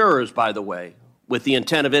goes for jurors, by the way, with the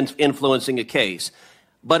intent of influencing a case.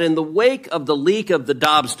 But in the wake of the leak of the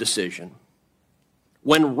Dobbs decision,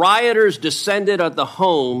 when rioters descended on the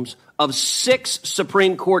homes of 6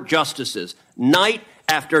 Supreme Court justices, night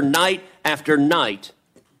after night after night,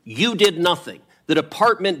 you did nothing. The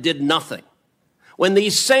department did nothing. When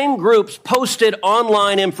these same groups posted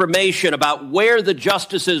online information about where the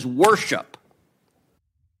justices worship,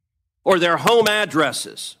 or their home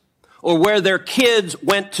addresses, or where their kids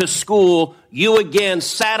went to school, you again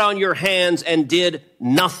sat on your hands and did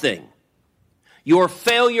nothing. Your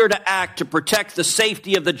failure to act to protect the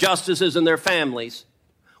safety of the justices and their families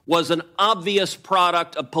was an obvious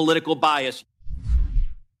product of political bias.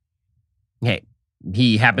 Hey,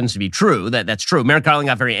 he happens to be true. That's true. Merrick Garland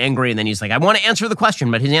got very angry, and then he's like, I want to answer the question.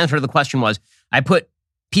 But his answer to the question was, I put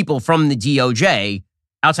people from the DOJ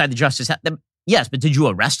outside the Justice House. Yes, but did you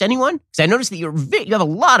arrest anyone? Because I noticed that you have a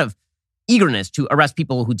lot of eagerness to arrest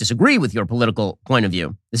people who disagree with your political point of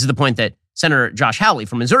view. This is the point that Senator Josh Hawley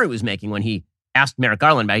from Missouri was making when he asked Merrick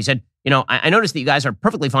Garland about it. He said, I noticed that you guys are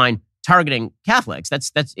perfectly fine targeting Catholics.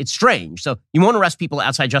 It's strange. So you won't arrest people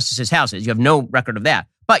outside justices' houses. You have no record of that.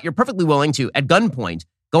 But you're perfectly willing to, at gunpoint,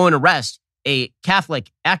 go and arrest a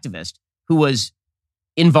Catholic activist who was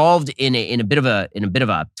involved in a bit of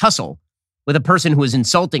a tussle with a person who was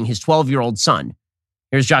insulting his 12-year-old son.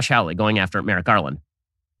 Here's Josh Hawley going after Merrick Garland.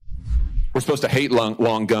 We're supposed to hate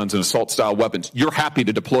long guns and assault-style weapons. You're happy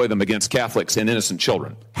to deploy them against Catholics and innocent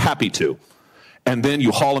children. Happy to. And then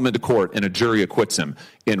you haul him into court and a jury acquits him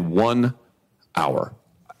in 1 hour.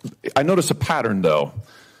 I notice a pattern, though.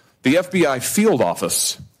 The FBI field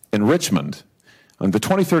office in Richmond on the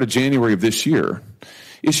 23rd of January of this year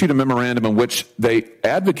issued a memorandum in which they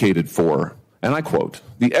advocated for, and I quote,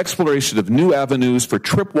 the exploration of new avenues for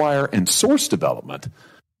tripwire and source development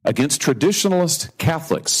against traditionalist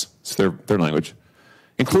Catholics, it's their language,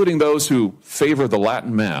 including those who favor the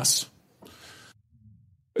Latin Mass.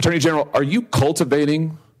 Attorney General, are you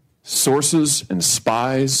cultivating sources and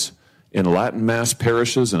spies in Latin Mass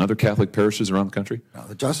parishes and other Catholic parishes around the country? No,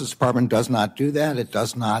 the Justice Department does not do that. It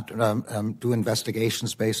does not do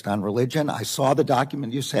investigations based on religion. I saw the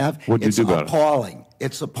document you have. What did you do about it?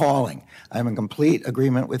 It's appalling. I'm in complete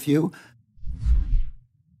agreement with you.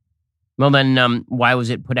 Well, then why was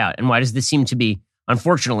it put out? And why does this seem to be,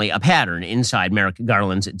 unfortunately, a pattern inside Merrick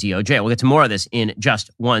Garland's DOJ? We'll get to more of this in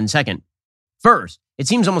just 1 second. First, it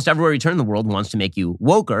seems almost everywhere you turn, the world wants to make you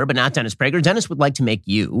woker, but not Dennis Prager. Dennis would like to make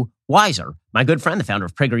you wiser. My good friend, the founder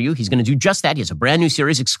of PragerU, he's going to do just that. He has a brand new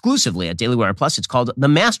series exclusively at Daily Wire Plus. It's called The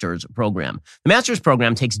Masters Program. The Masters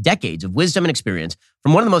Program takes decades of wisdom and experience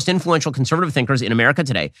from one of the most influential conservative thinkers in America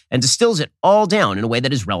today and distills it all down in a way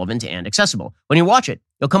that is relevant and accessible. When you watch it,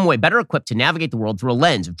 you'll come away better equipped to navigate the world through a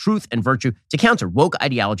lens of truth and virtue to counter woke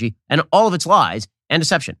ideology and all of its lies and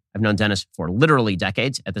deception. I've known Dennis for literally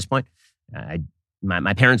decades at this point.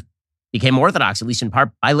 My parents became Orthodox, at least in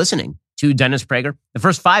part, by listening to Dennis Prager. The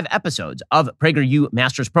first 5 episodes of PragerU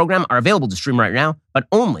Masters Program are available to stream right now, but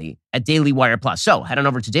only at Daily Wire Plus. So head on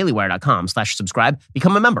over to dailywire.com/subscribe,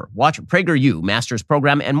 become a member, watch PragerU Masters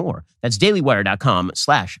Program and more. That's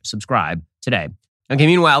dailywire.com/subscribe today. Okay,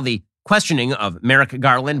 meanwhile, the questioning of Merrick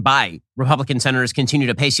Garland by Republican senators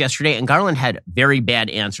continued apace yesterday, and Garland had very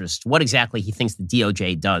bad answers to what exactly he thinks the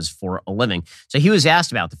DOJ does for a living. So he was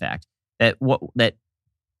asked about the fact that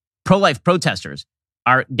pro-life protesters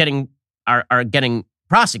are getting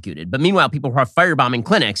prosecuted, but meanwhile, people who are firebombing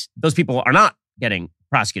clinics, those people are not getting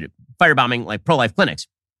prosecuted. Firebombing like pro-life clinics,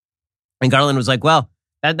 and Garland was like, "Well,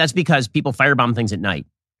 that's because people firebomb things at night."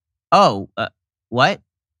 Oh, what?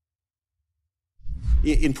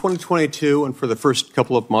 In 2022 and for the first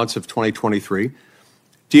couple of months of 2023,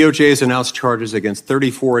 DOJ has announced charges against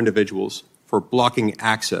 34 individuals for blocking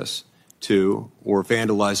access to or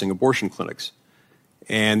vandalizing abortion clinics.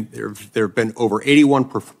 And there have been over 81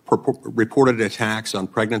 reported attacks on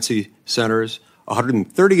pregnancy centers,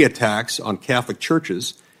 130 attacks on Catholic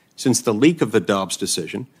churches since the leak of the Dobbs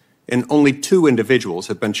decision, and only 2 individuals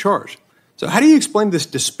have been charged. So how do you explain this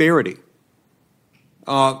disparity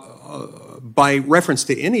by reference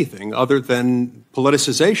to anything other than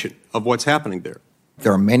politicization of what's happening there?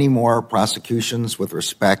 There are many more prosecutions with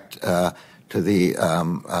respect to the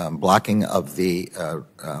blocking of the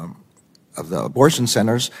abortion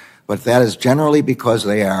centers, but that is generally because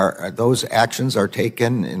those actions are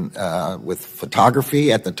taken with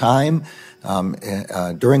photography at the time,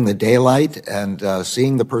 during the daylight, and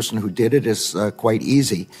seeing the person who did it is quite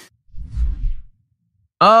easy.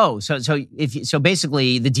 Oh, so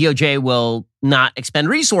basically the DOJ will not expend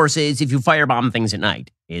resources if you firebomb things at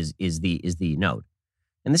night is the note.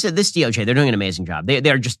 And this DOJ, they're doing an amazing job.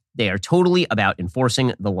 They are totally about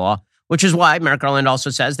enforcing the law, which is why Merrick Garland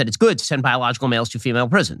also says that it's good to send biological males to female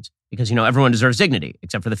prisons because, everyone deserves dignity,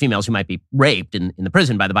 except for the females who might be raped in the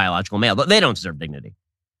prison by the biological male. They don't deserve dignity.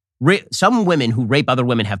 Some women who rape other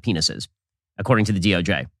women have penises, according to the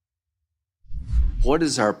DOJ. What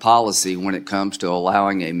is our policy when it comes to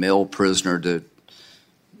allowing a male prisoner to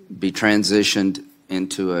be transitioned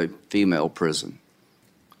into a female prison?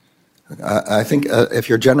 I think if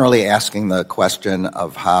you're generally asking the question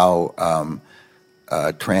of how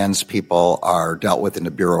trans people are dealt with in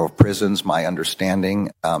the Bureau of Prisons, my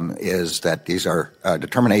understanding is that these are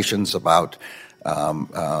determinations about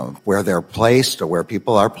where they're placed or where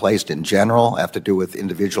people are placed in general have to do with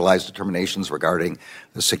individualized determinations regarding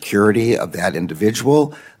the security of that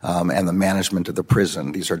individual and the management of the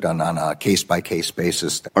prison. These are done on a case-by-case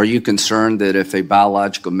basis. Are you concerned that if a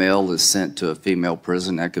biological male is sent to a female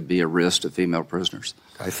prison, that could be a risk to female prisoners?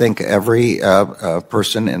 I think every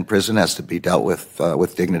person in prison has to be dealt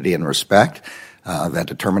with dignity and respect. That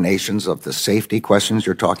determinations of the safety questions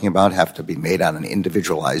you're talking about have to be made on an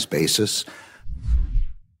individualized basis.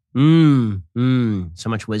 So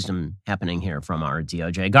much wisdom happening here from our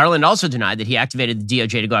DOJ. Garland also denied that he activated the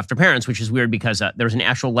DOJ to go after parents, which is weird because there was an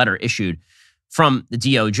actual letter issued from the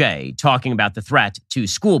DOJ talking about the threat to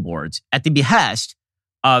school boards at the behest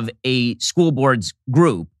of a school boards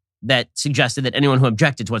group that suggested that anyone who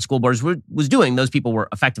objected to what school boards was doing, those people were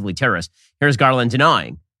effectively terrorists. Here's Garland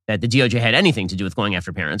denying that the DOJ had anything to do with going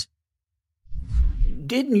after parents.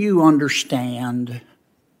 Didn't you understand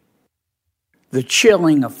the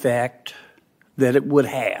chilling effect that it would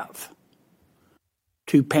have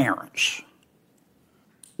to parents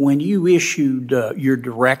when you issued your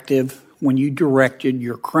directive, when you directed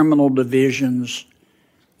your criminal divisions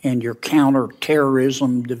and your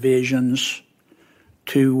counterterrorism divisions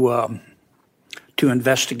to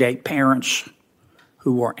investigate parents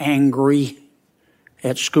who were angry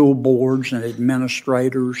at school boards and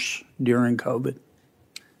administrators during COVID?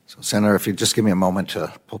 So, Senator, if you just give me a moment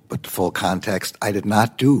to put the full context, I did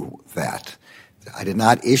not do that. I did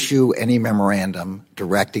not issue any memorandum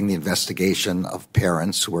directing the investigation of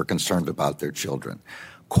parents who were concerned about their children.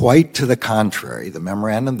 Quite to the contrary, the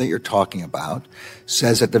memorandum that you're talking about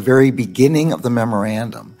says at the very beginning of the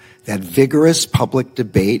memorandum that vigorous public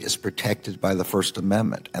debate is protected by the First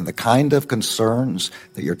Amendment. And the kind of concerns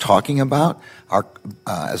that you're talking about are,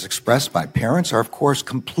 as expressed by parents, are, of course,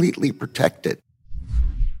 completely protected.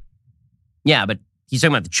 Yeah, but he's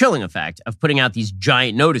talking about the chilling effect of putting out these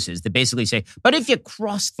giant notices that basically say, but if you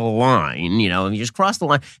cross the line, if you just cross the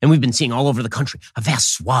line, and we've been seeing all over the country a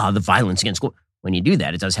vast swath of violence against school. When you do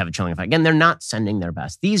that, it does have a chilling effect. Again, they're not sending their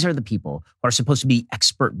best. These are the people who are supposed to be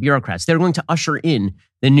expert bureaucrats. They're going to usher in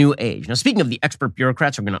the new age. Now, speaking of the expert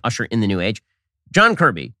bureaucrats who are going to usher in the new age, John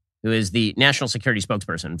Kirby, who is the national security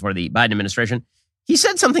spokesperson for the Biden administration, he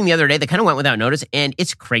said something the other day that kind of went without notice, and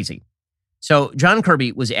it's crazy. So John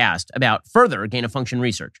Kirby was asked about further gain-of-function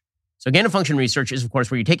research. So gain-of-function research is, of course,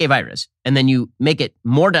 where you take a virus and then you make it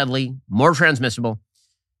more deadly, more transmissible.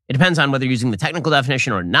 It depends on whether you're using the technical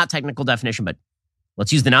definition or not technical definition, but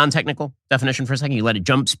let's use the non-technical definition for a second. You let it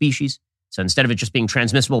jump species. So instead of it just being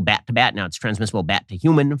transmissible bat to bat, now it's transmissible bat to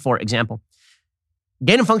human, for example.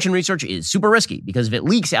 Gain-of-function research is super risky because if it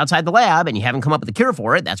leaks outside the lab and you haven't come up with a cure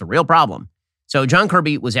for it, that's a real problem. So John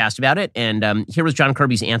Kirby was asked about it, and here was John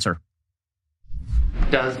Kirby's answer.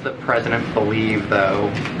 Does the president believe, though,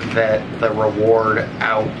 that the reward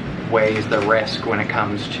outweighs the risk when it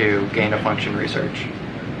comes to gain-of-function research?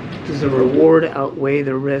 Does the reward outweigh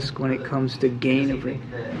the risk when it comes to gain of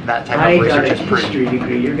that type of research is proven? History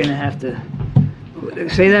degree. You're going to have to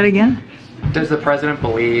say that again. Does the president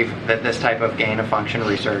believe that this type of gain-of-function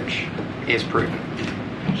research is proven?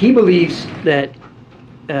 He believes that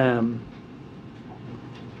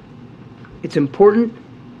it's important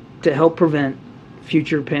to help prevent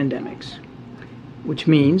future pandemics, which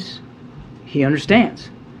means he understands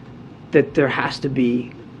that there has to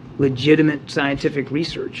be legitimate scientific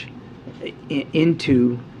research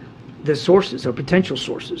into the sources or potential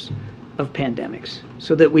sources of pandemics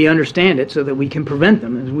so that we understand it, so that we can prevent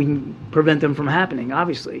them, and we can prevent them from happening,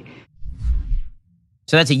 obviously.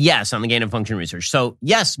 So that's a yes on the gain-of-function research. So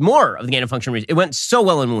yes, more of the gain-of-function research. It went so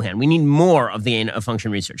well in Wuhan. We need more of the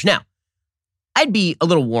gain-of-function research. Now, I'd be a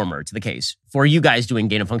little warmer to the case for you guys doing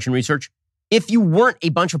gain-of-function research if you weren't a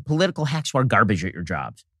bunch of political hacks who are garbage at your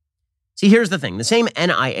jobs. See, here's the thing. The same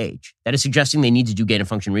NIH that is suggesting they need to do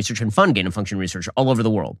gain-of-function research and fund gain-of-function research all over the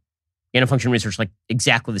world. Gain-of-function research, like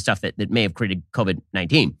exactly the stuff that may have created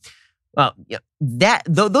COVID-19. Well,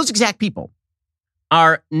 those exact people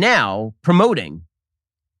are now promoting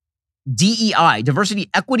DEI, diversity,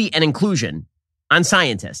 equity, and inclusion on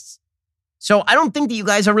scientists. So I don't think that you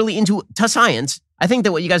guys are really into science. I think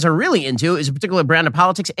that what you guys are really into is a particular brand of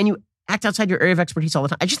politics, and you act outside your area of expertise all the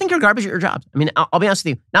time. I just think you're garbage at your jobs. I mean, I'll be honest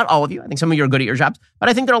with you. Not all of you. I think some of you are good at your jobs, but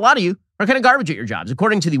I think there are a lot of you who are kind of garbage at your jobs.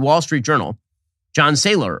 According to the Wall Street Journal, John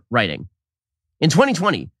Saylor writing, in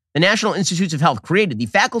 2020, the National Institutes of Health created the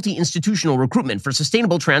Faculty Institutional Recruitment for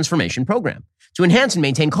Sustainable Transformation program to enhance and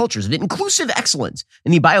maintain cultures of inclusive excellence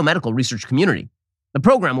in the biomedical research community. The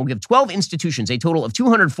program will give 12 institutions a total of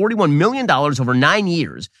 $241 million over 9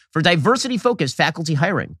 years for diversity-focused faculty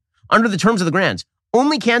hiring. Under the terms of the grants,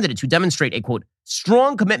 only candidates who demonstrate a, quote,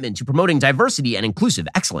 strong commitment to promoting diversity and inclusive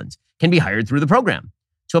excellence can be hired through the program.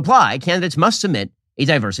 To apply, candidates must submit a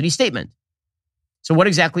diversity statement. So what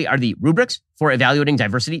exactly are the rubrics for evaluating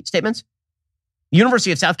diversity statements? The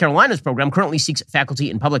University of South Carolina's program currently seeks faculty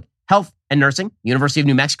in public health and nursing. The University of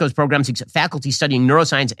New Mexico's program seeks faculty studying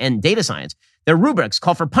neuroscience and data science. Their rubrics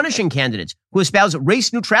call for punishing candidates who espouse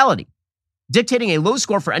race neutrality, dictating a low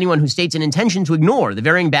score for anyone who states an intention to ignore the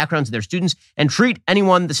varying backgrounds of their students and treat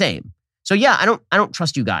anyone the same. So yeah, I don't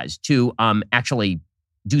trust you guys to actually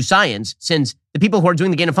do science, since the people who are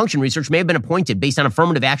doing the gain of function research may have been appointed based on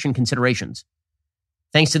affirmative action considerations,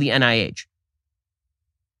 thanks to the NIH.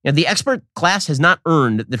 Now, the expert class has not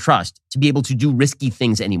earned the trust to be able to do risky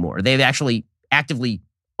things anymore. They've actually actively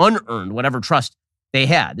unearned whatever trust they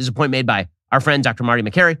had. This is a point made by our friend, Dr. Marty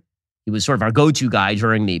Makary. He was sort of our go-to guy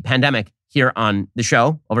during the pandemic here on the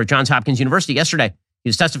show over at Johns Hopkins University. Yesterday, he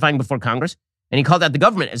was testifying before Congress, and he called out the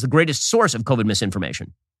government as the greatest source of COVID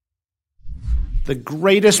misinformation. The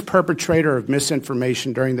greatest perpetrator of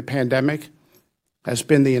misinformation during the pandemic has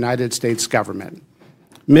been the United States government.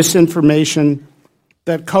 Misinformation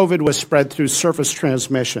that COVID was spread through surface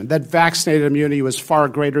transmission, that vaccinated immunity was far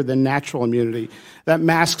greater than natural immunity, that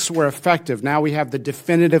masks were effective. Now we have the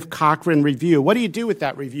definitive Cochrane review. What do you do with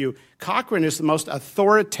that review? Cochrane is the most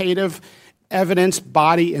authoritative evidence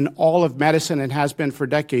body in all of medicine and has been for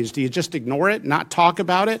decades. Do you just ignore it, not talk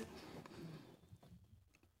about it?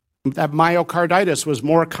 That myocarditis was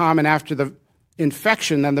more common after the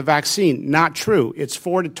infection than the vaccine. Not true. It's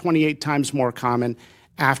 4 to 28 times more common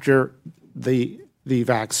after the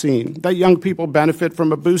vaccine. That young people benefit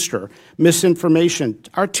from a booster. Misinformation.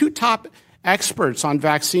 Our two top experts on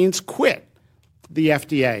vaccines quit the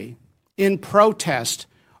FDA in protest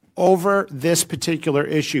over this particular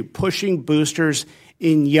issue, pushing boosters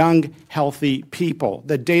in young, healthy people.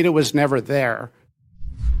 The data was never there.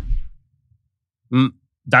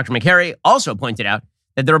 Dr. Makary also pointed out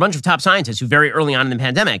that there were a bunch of top scientists who very early on in the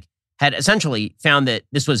pandemic had essentially found that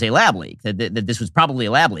this was a lab leak, that this was probably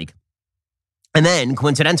a lab leak. And then,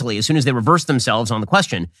 coincidentally, as soon as they reversed themselves on the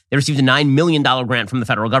question, they received a $9 million grant from the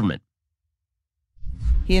federal government.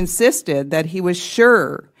 He insisted that he was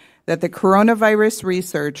sure that the coronavirus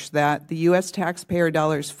research that the U.S. taxpayer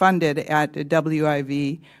dollars funded at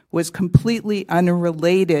WIV was completely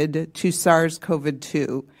unrelated to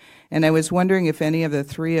SARS-CoV-2. And I was wondering if any of the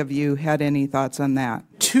three of you had any thoughts on that.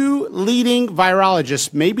 Two leading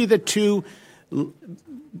virologists, maybe the two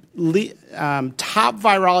top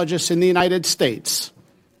virologists in the United States,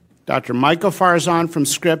 Dr. Michael Farzan from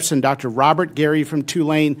Scripps and Dr. Robert Gary from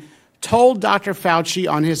Tulane, told Dr. Fauci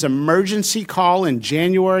on his emergency call in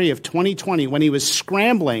January of 2020, when he was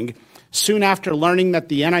scrambling soon after learning that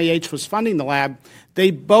the NIH was funding the lab,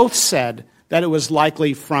 they both said that it was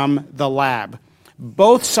likely from the lab.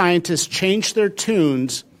 Both scientists changed their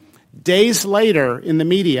tunes days later in the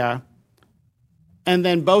media, and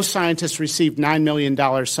then both scientists received $9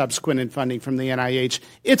 million subsequent in funding from the NIH.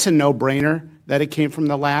 It's a no-brainer that it came from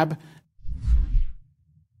the lab.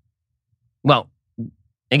 Well,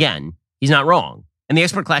 again, he's not wrong. And the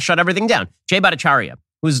expert class shut everything down. Jay Bhattacharya,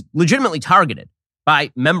 who was legitimately targeted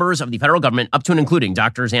by members of the federal government, up to and including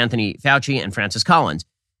Drs. Anthony Fauci and Francis Collins,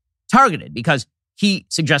 targeted because he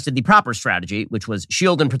suggested the proper strategy, which was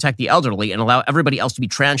shield and protect the elderly and allow everybody else to be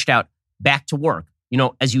tranched out back to work,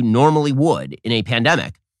 as you normally would in a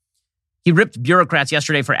pandemic. He ripped bureaucrats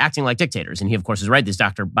yesterday for acting like dictators. And he, of course, is right. This is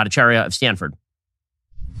Dr. Bhattacharya of Stanford.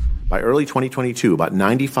 By early 2022, about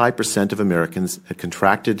 95% of Americans had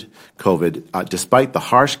contracted COVID, despite the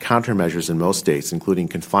harsh countermeasures in most states, including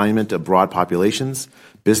confinement of broad populations,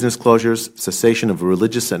 business closures, cessation of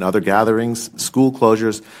religious and other gatherings, school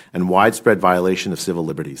closures, and widespread violation of civil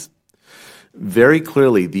liberties. Very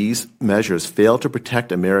clearly, these measures fail to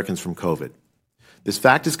protect Americans from COVID. This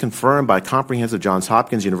fact is confirmed by comprehensive Johns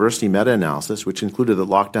Hopkins University meta-analysis, which concluded that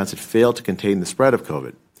lockdowns had failed to contain the spread of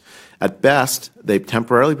COVID. At best, they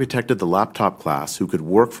temporarily protected the laptop class who could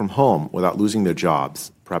work from home without losing their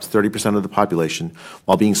jobs, perhaps 30% of the population,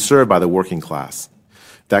 while being served by the working class.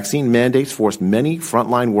 Vaccine mandates forced many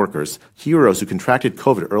frontline workers, heroes who contracted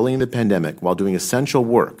COVID early in the pandemic while doing essential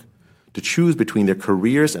work, to choose between their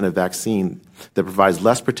careers and a vaccine that provides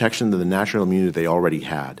less protection than the natural immunity they already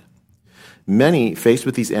had. Many, faced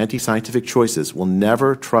with these anti-scientific choices, will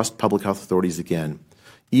never trust public health authorities again,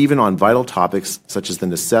 even on vital topics such as the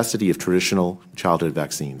necessity of traditional childhood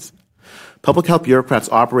vaccines. Public health bureaucrats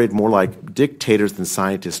operate more like dictators than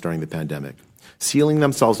scientists during the pandemic, sealing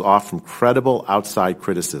themselves off from credible outside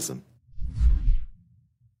criticism.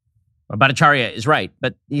 Bhattacharya is right,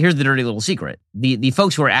 but here's the dirty little secret. The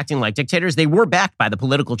folks who are acting like dictators, they were backed by the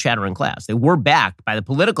political chattering class. They were backed by the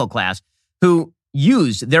political class who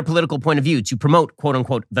used their political point of view to promote, quote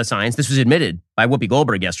unquote, the science. This was admitted by Whoopi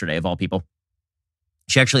Goldberg yesterday, of all people.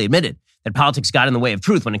 She actually admitted that politics got in the way of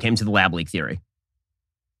truth when it came to the lab leak theory.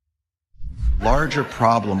 Larger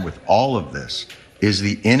problem with all of this is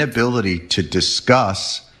the inability to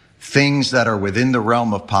discuss things that are within the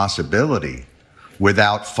realm of possibility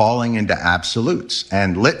without falling into absolutes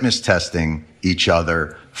and litmus testing each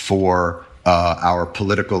other for our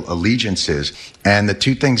political allegiances. And the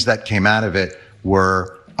two things that came out of it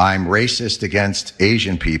were, I'm racist against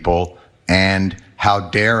Asian people, and how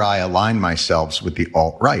dare I align myself with the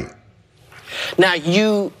alt-right. Now,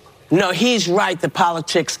 he's right. The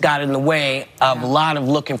politics got in the way of a lot of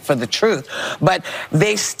looking for the truth, but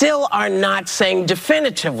they still are not saying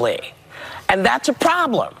definitively. And that's a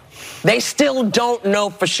problem. They still don't know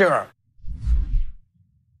for sure.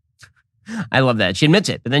 I love that. She admits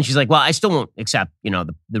it, but then she's like, well, I still won't accept,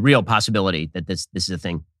 the real possibility that this is a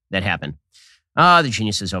thing that happened. The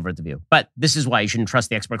geniuses over at The View. But this is why you shouldn't trust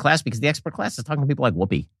the expert class, because the expert class is talking to people like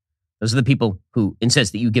Whoopi. Those are the people who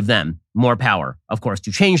insist that you give them more power, of course,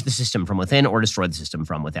 to change the system from within or destroy the system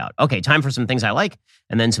from without. Okay, time for some things I like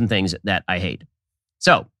and then some things that I hate.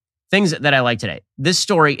 So, things that I like today. This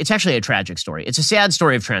story, it's actually a tragic story. It's a sad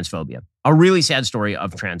story of transphobia, a really sad story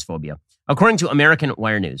of transphobia. According to American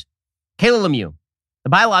Wire News, Kayla Lemieux, the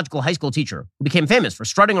biological high school teacher who became famous for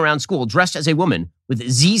strutting around school dressed as a woman with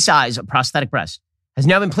Z-size prosthetic breasts, has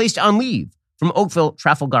now been placed on leave from Oakville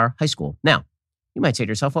Trafalgar High School. Now, you might say to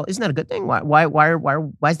yourself, well, isn't that a good thing? Why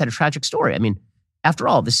is that a tragic story? I mean, after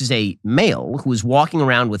all, this is a male who was walking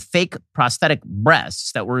around with fake prosthetic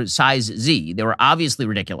breasts that were size Z. They were obviously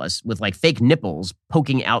ridiculous, with like fake nipples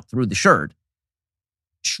poking out through the shirt.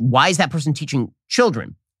 Why is that person teaching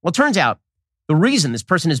children? Well, it turns out the reason this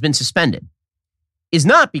person has been suspended is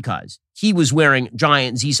not because he was wearing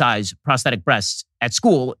giant Z-size prosthetic breasts at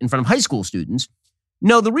school in front of high school students.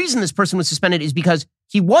 No, the reason this person was suspended is because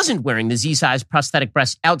he wasn't wearing the Z-size prosthetic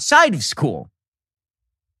breasts outside of school.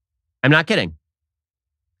 I'm not kidding.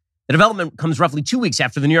 The development comes roughly 2 weeks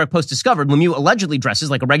after the New York Post discovered Lemieux allegedly dresses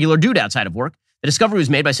like a regular dude outside of work. The discovery was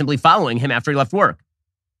made by simply following him after he left work.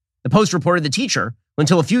 The Post reported the teacher, who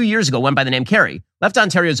until a few years ago went by the name Carrie, left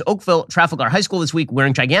Ontario's Oakville Trafalgar High School this week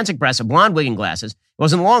wearing gigantic breasts, a blonde wig and glasses. It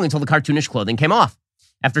wasn't long until the cartoonish clothing came off.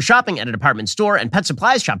 After shopping at a department store and pet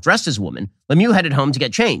supplies shop dressed as a woman, Lemieux headed home to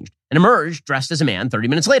get changed and emerged dressed as a man 30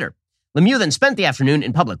 minutes later. Lemieux then spent the afternoon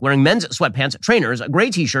in public wearing men's sweatpants, trainers, a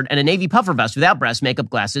gray t-shirt, and a navy puffer vest without breasts, makeup,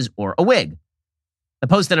 glasses, or a wig. The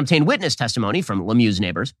Post then obtained witness testimony from Lemieux's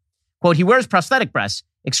neighbors. Quote, he wears prosthetic breasts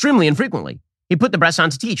extremely infrequently. He put the breasts on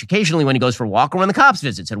to teach, occasionally when he goes for a walk or when the cops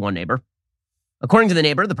visit, said one neighbor. According to the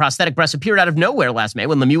neighbor, the prosthetic breasts appeared out of nowhere last May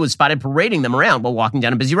when Lemieux was spotted parading them around while walking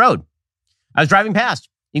down a busy road. I was driving past.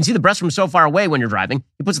 You can see the breasts from so far away when you're driving.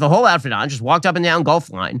 He puts the whole outfit on, just walked up and down Gulf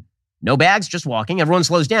Line. No bags, just walking. Everyone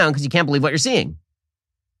slows down because you can't believe what you're seeing.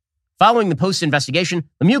 Following the Post's investigation,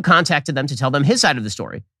 Lemieux contacted them to tell them his side of the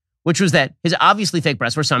story, which was that his obviously fake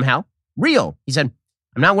breasts were somehow real. He said,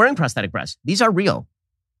 I'm not wearing prosthetic breasts. These are real.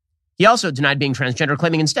 He also denied being transgender,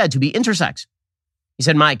 claiming instead to be intersex. He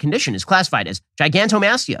said, my condition is classified as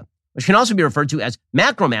gigantomastia, which can also be referred to as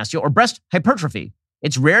macromastia or breast hypertrophy.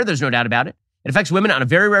 It's rare, there's no doubt about it. It affects women on a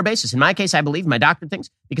very rare basis. In my case, I believe, my doctor thinks,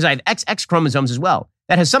 because I have XX chromosomes as well.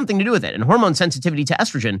 That has something to do with it, and hormone sensitivity to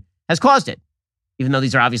estrogen has caused it, even though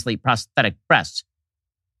these are obviously prosthetic breasts.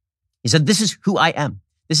 He said, this is who I am.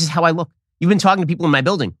 This is how I look. You've been talking to people in my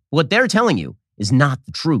building. What they're telling you is not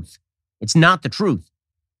the truth. It's not the truth.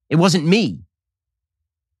 It wasn't me.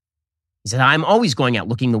 He said, I'm always going out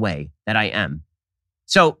looking the way that I am.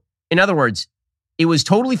 So, in other words, it was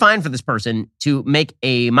totally fine for this person to make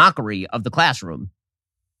a mockery of the classroom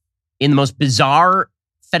in the most bizarre,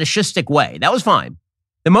 fetishistic way. That was fine.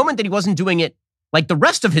 The moment that he wasn't doing it like the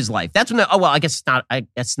rest of his life, that's when, I guess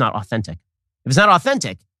it's not authentic. If it's not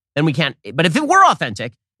authentic, then we can't. But if it were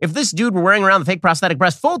authentic, if this dude were wearing around the fake prosthetic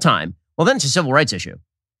breast full time, well, then it's a civil rights issue.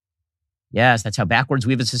 Yes, that's how backwards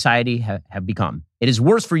we as a society have become. It is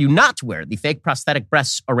worse for you not to wear the fake prosthetic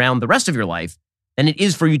breasts around the rest of your life than it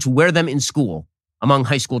is for you to wear them in school among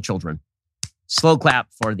high school children. Slow clap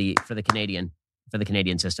for the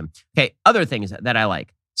Canadian system. Okay, other things that I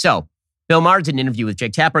like. So, Bill Maher did an interview with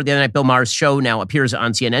Jake Tapper the other night. Bill Maher's show now appears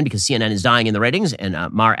on CNN because CNN is dying in the ratings, and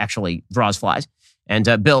Maher actually draws flies.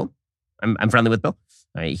 And Bill, I'm friendly with Bill.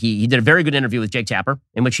 He did a very good interview with Jake Tapper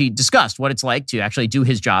in which he discussed what it's like to actually do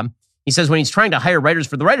his job. He says when he's trying to hire writers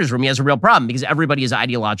for the writer's room, he has a real problem because everybody is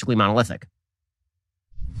ideologically monolithic.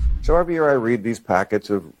 So every year I read these packets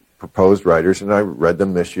of proposed writers, and I read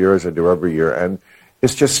them this year as I do every year, and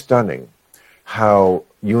it's just stunning how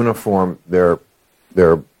uniform their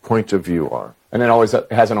points of view are. And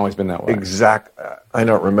it hasn't always been that way. I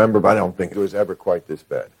don't remember, but I don't think it was ever quite this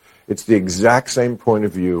bad. It's the exact same point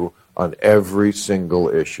of view on every single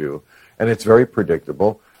issue, and it's very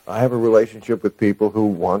predictable. I have a relationship with people who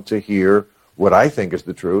want to hear what I think is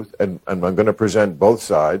the truth, and I'm going to present both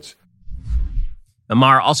sides.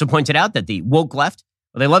 Amar also pointed out that the woke left,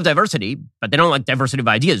 well, they love diversity, but they don't like diversity of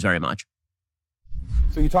ideas very much.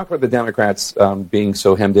 So you talk about the Democrats being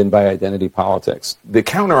so hemmed in by identity politics. The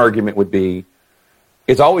counter argument would be,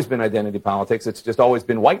 it's always been identity politics. It's just always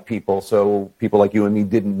been white people, so people like you and me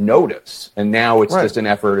didn't notice. And now it's just an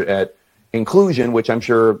effort at inclusion, which I'm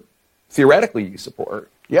sure theoretically you support.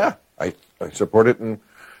 Yeah, I support it in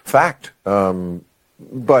fact.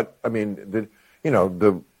 But, I mean,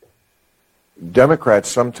 the Democrats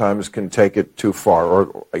sometimes can take it too far.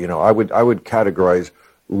 Or, I would categorize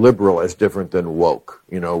liberal as different than woke.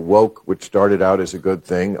 Woke, which started out as a good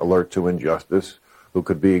thing, alert to injustice, who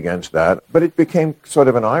could be against that. But it became sort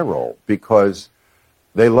of an eye roll because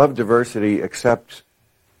they love diversity except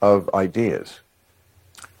of ideas.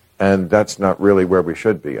 And that's not really where we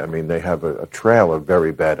should be. I mean, they have a trail of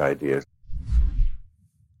very bad ideas.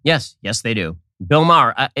 Yes, they do. Bill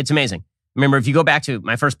Maher, it's amazing. Remember, if you go back to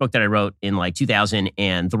my first book that I wrote in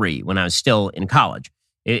 2003 when I was still in college,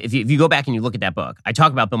 if you go back and you look at that book, I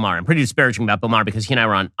talk about Bill Maher. I'm pretty disparaging about Bill Maher because he and I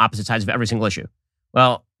were on opposite sides of every single issue.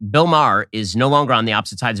 Well, Bill Maher is no longer on the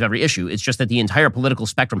opposite sides of every issue. It's just that the entire political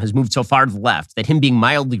spectrum has moved so far to the left that him being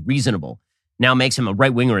mildly reasonable now makes him a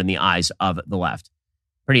right-winger in the eyes of the left.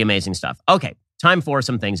 Pretty amazing stuff. Okay, time for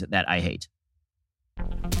some things that I hate.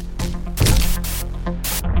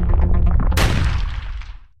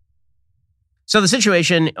 So the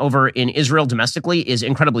situation over in Israel domestically is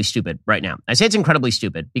incredibly stupid right now. I say it's incredibly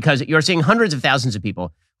stupid because you're seeing hundreds of thousands of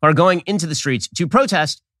people who are going into the streets to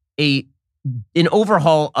protest an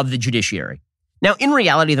overhaul of the judiciary. Now, in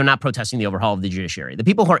reality, they're not protesting the overhaul of the judiciary. The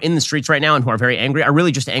people who are in the streets right now and who are very angry are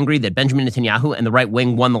really just angry that Benjamin Netanyahu and the right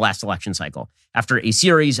wing won the last election cycle. After a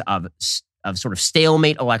series of sort of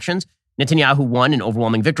stalemate elections, Netanyahu won an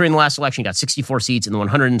overwhelming victory in the last election. He got 64 seats in the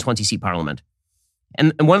 120-seat parliament.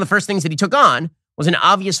 And one of the first things that he took on was an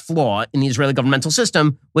obvious flaw in the Israeli governmental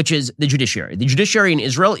system, which is the judiciary. The judiciary in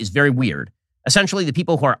Israel is very weird. Essentially, the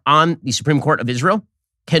people who are on the Supreme Court of Israel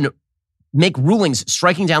can make rulings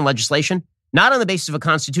striking down legislation, not on the basis of a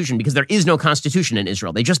constitution, because there is no constitution in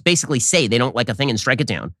Israel. They just basically say they don't like a thing and strike it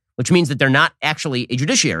down, which means that they're not actually a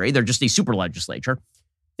judiciary. They're just a super legislature.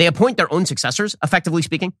 They appoint their own successors, effectively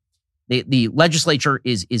speaking. The legislature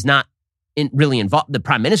is not really involved. The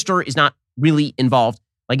prime minister is not really involved.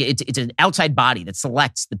 Like it's an outside body that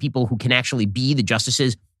selects the people who can actually be the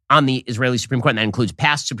justices on the Israeli Supreme Court. And that includes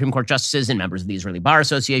past Supreme Court justices and members of the Israeli Bar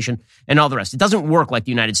Association and all the rest. It doesn't work like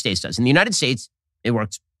the United States does. In the United States, it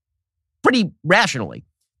works pretty rationally.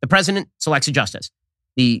 The president selects a justice.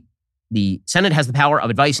 The Senate has the power of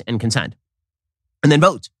advice and consent and then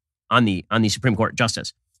votes on the Supreme Court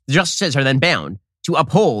justice. The justices are then bound to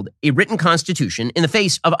uphold a written constitution in the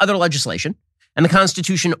face of other legislation, and the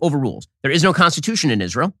Constitution overrules. There is no constitution in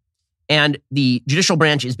Israel, and the judicial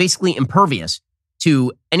branch is basically impervious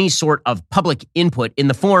to any sort of public input in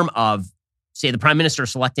the form of, say, the prime minister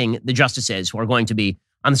selecting the justices who are going to be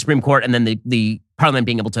on the Supreme Court and then the parliament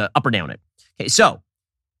being able to up or down it. Okay, so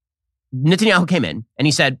Netanyahu came in and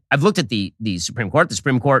he said, I've looked at the Supreme Court. The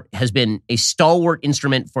Supreme Court has been a stalwart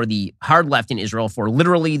instrument for the hard left in Israel for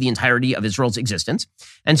literally the entirety of Israel's existence.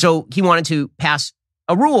 And so he wanted to pass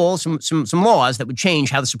a rule, some laws that would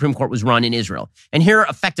change how the Supreme Court was run in Israel. And here are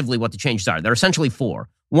effectively what the changes are. There are essentially four.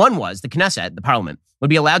 One was the Knesset, the parliament, would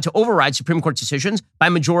be allowed to override Supreme Court decisions by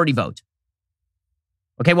majority vote.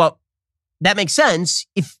 Okay, well, that makes sense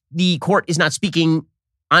if the court is not speaking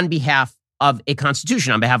on behalf of a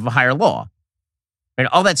constitution, on behalf of a higher law. Right?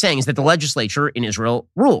 All that's saying is that the legislature in Israel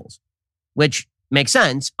rules, which makes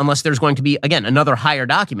sense unless there's going to be, again, another higher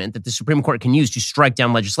document that the Supreme Court can use to strike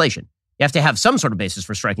down legislation. You have to have some sort of basis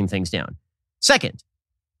for striking things down. Second,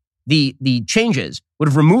 the changes would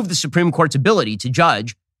have removed the Supreme Court's ability to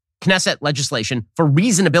judge Knesset legislation for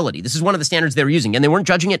reasonability. This is one of the standards they were using, and they weren't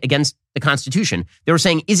judging it against the Constitution. They were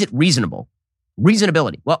saying, is it reasonable?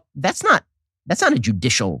 Reasonability. Well, that's not a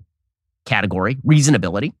judicial category,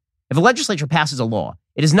 reasonability. If a legislature passes a law,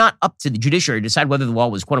 it is not up to the judiciary to decide whether the law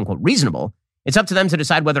was, quote unquote, reasonable. It's up to them to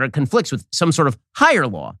decide whether it conflicts with some sort of higher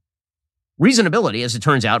law. Reasonability, as it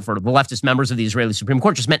turns out, for the leftist members of the Israeli Supreme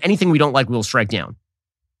Court just meant anything we don't like, we'll strike down.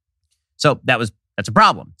 So that's a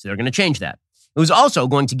problem. So they're going to change that. It was also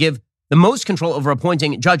going to give the most control over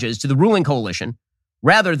appointing judges to the ruling coalition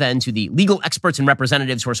rather than to the legal experts and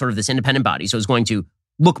representatives who are sort of this independent body. So it's going to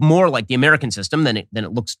look more like the American system than it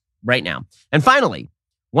looks right now. And finally,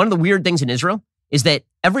 one of the weird things in Israel is that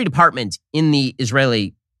every department in the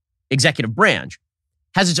Israeli executive branch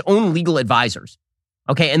has its own legal advisors.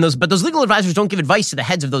 Okay, but those legal advisors don't give advice to the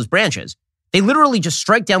heads of those branches. They literally just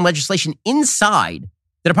strike down legislation inside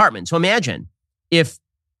the department. So imagine if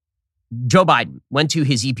Joe Biden went to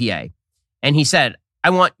his EPA and he said, I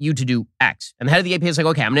want you to do X. And the head of the EPA is like,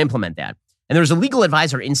 okay, I'm going to implement that. And there's a legal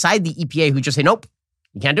advisor inside the EPA who just say, nope,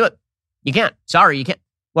 you can't do it. You can't. Sorry, you can't.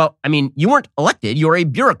 Well, I mean, you weren't elected. You're a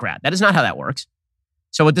bureaucrat. That is not how that works.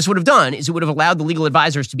 So what this would have done is it would have allowed the legal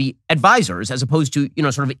advisors to be advisors as opposed to,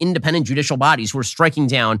 sort of independent judicial bodies who are striking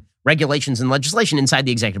down regulations and legislation inside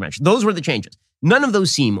the executive branch. Those were the changes. None of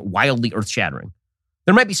those seem wildly earth-shattering.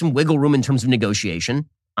 There might be some wiggle room in terms of negotiation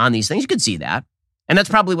on these things. You could see that. And that's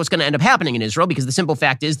probably what's going to end up happening in Israel because the simple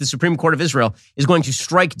fact is the Supreme Court of Israel is going to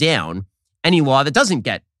strike down any law that doesn't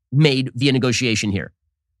get made via negotiation here.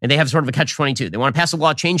 And they have sort of a catch-22. They want to pass a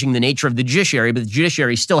law changing the nature of the judiciary, but the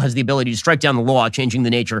judiciary still has the ability to strike down the law changing the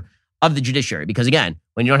nature of the judiciary. Because again,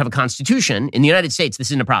 when you don't have a constitution, in the United States, this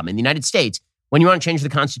isn't a problem. In the United States, when you want to change the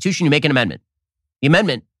constitution, you make an amendment. The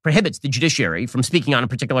amendment prohibits the judiciary from speaking on a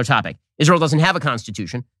particular topic. Israel doesn't have a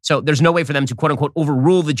constitution, so there's no way for them to, quote-unquote,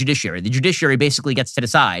 overrule the judiciary. The judiciary basically gets to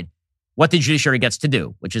decide what the judiciary gets to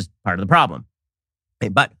do, which is part of the problem.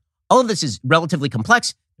 But all of this is relatively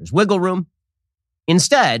complex. There's wiggle room.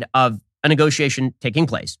 Instead of a negotiation taking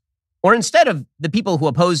place, or instead of the people who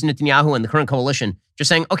oppose Netanyahu and the current coalition just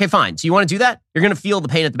saying, okay, fine, so you want to do that? You're going to feel the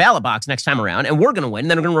pain at the ballot box next time around, and we're going to win,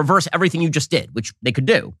 and then we're going to reverse everything you just did, which they could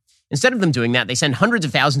do. Instead of them doing that, they send hundreds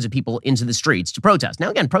of thousands of people into the streets to protest.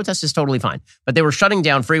 Now, again, protest is totally fine, but they were shutting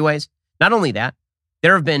down freeways. Not only that,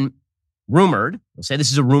 there have been rumored, we'll say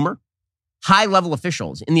this is a rumor, high-level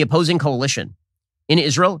officials in the opposing coalition in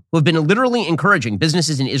Israel who have been literally encouraging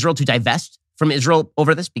businesses in Israel to divest from Israel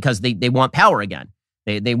over this because they want power again.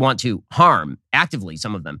 They want to harm actively,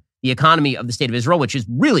 some of them, the economy of the state of Israel, which is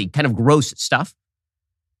really kind of gross stuff.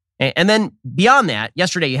 And then beyond that,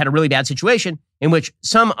 yesterday you had a really bad situation in which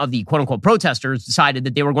some of the quote-unquote protesters decided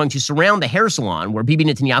that they were going to surround the hair salon where Bibi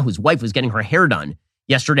Netanyahu's wife was getting her hair done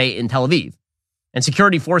yesterday in Tel Aviv. And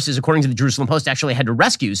security forces, according to the Jerusalem Post, actually had to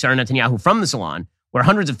rescue Sarah Netanyahu from the salon where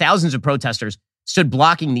hundreds of thousands of protesters stood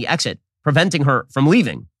blocking the exit, preventing her from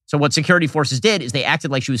leaving. So what security forces did is they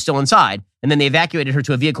acted like she was still inside, and then they evacuated her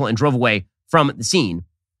to a vehicle and drove away from the scene.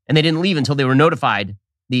 And they didn't leave until they were notified.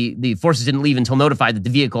 The forces didn't leave until notified that the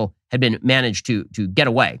vehicle had been managed to get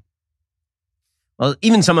away. Well,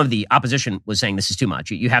 even some of the opposition was saying this is too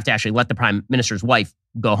much. You have to actually let the prime minister's wife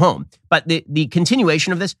go home. But the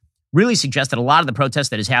continuation of this really suggests that a lot of the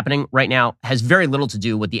protest that is happening right now has very little to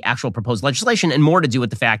do with the actual proposed legislation and more to do with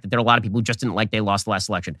the fact that there are a lot of people who just didn't like they lost the last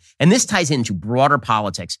election. And this ties into broader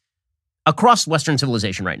politics across Western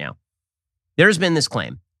civilization right now. There's been this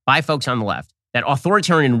claim by folks on the left that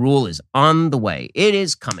authoritarian rule is on the way. It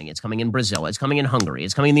is coming. It's coming in Brazil. It's coming in Hungary.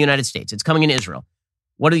 It's coming in the United States. It's coming in Israel.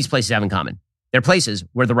 What do these places have in common? They're places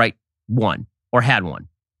where the right won or had won.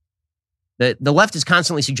 The left is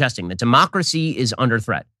constantly suggesting that democracy is under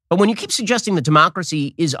threat. But when you keep suggesting that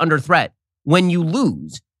democracy is under threat when you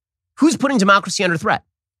lose, who's putting democracy under threat?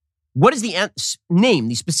 What is the name,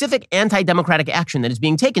 the specific anti-democratic action that is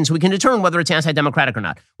being taken so we can determine whether it's anti-democratic or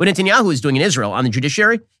not? What Netanyahu is doing in Israel on the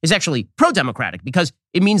judiciary is actually pro-democratic because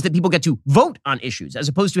it means that people get to vote on issues as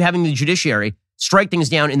opposed to having the judiciary strike things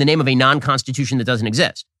down in the name of a non-constitution that doesn't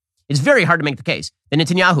exist. It's very hard to make the case that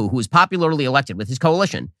Netanyahu, who was popularly elected with his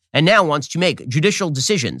coalition and now wants to make judicial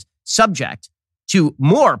decisions subject to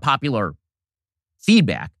more popular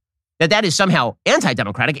feedback, that is somehow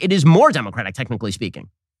anti-democratic. It is more democratic, technically speaking.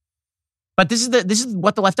 But this is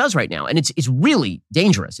what the left does right now, and it's really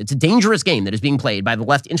dangerous. It's a dangerous game that is being played by the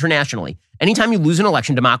left internationally. Anytime you lose an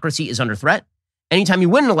election, democracy is under threat. Anytime you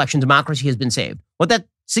win an election, democracy has been saved. What that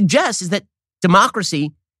suggests is that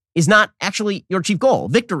democracy is not actually your chief goal.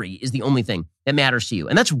 Victory is the only thing that matters to you,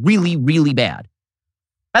 and that's really, really bad.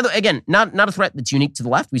 By the way, again, not a threat that's unique to the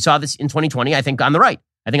left. We saw this in 2020, I think, on the right.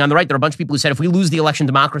 I think on the right, there are a bunch of people who said if we lose the election,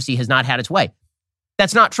 democracy has not had its way.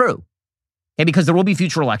 That's not true. Okay, because there will be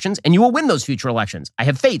future elections, and you will win those future elections. I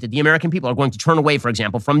have faith that the American people are going to turn away, for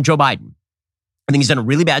example, from Joe Biden. I think he's done a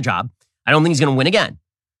really bad job. I don't think he's going to win again.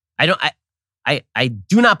 I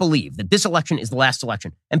do not believe that this election is the last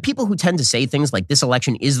election. And people who tend to say things like this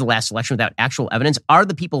election is the last election without actual evidence are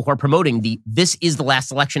the people who are promoting the this is the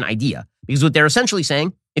last election idea. Because what they're essentially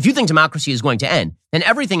saying, if you think democracy is going to end, then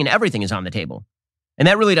everything and everything is on the table. And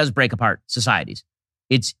that really does break apart societies.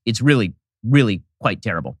 It's really, really quite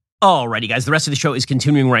terrible. Alrighty, guys, the rest of the show is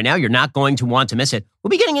continuing right now. You're not going to want to miss it. We'll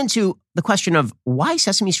be getting into the question of why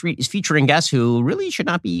Sesame Street is featuring guests who really should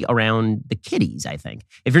not be around the kiddies, I think.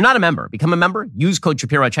 If you're not a member, become a member. Use code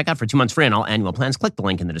Shapiro at checkout for 2 months free on all annual plans. Click the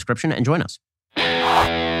link in the description and join us.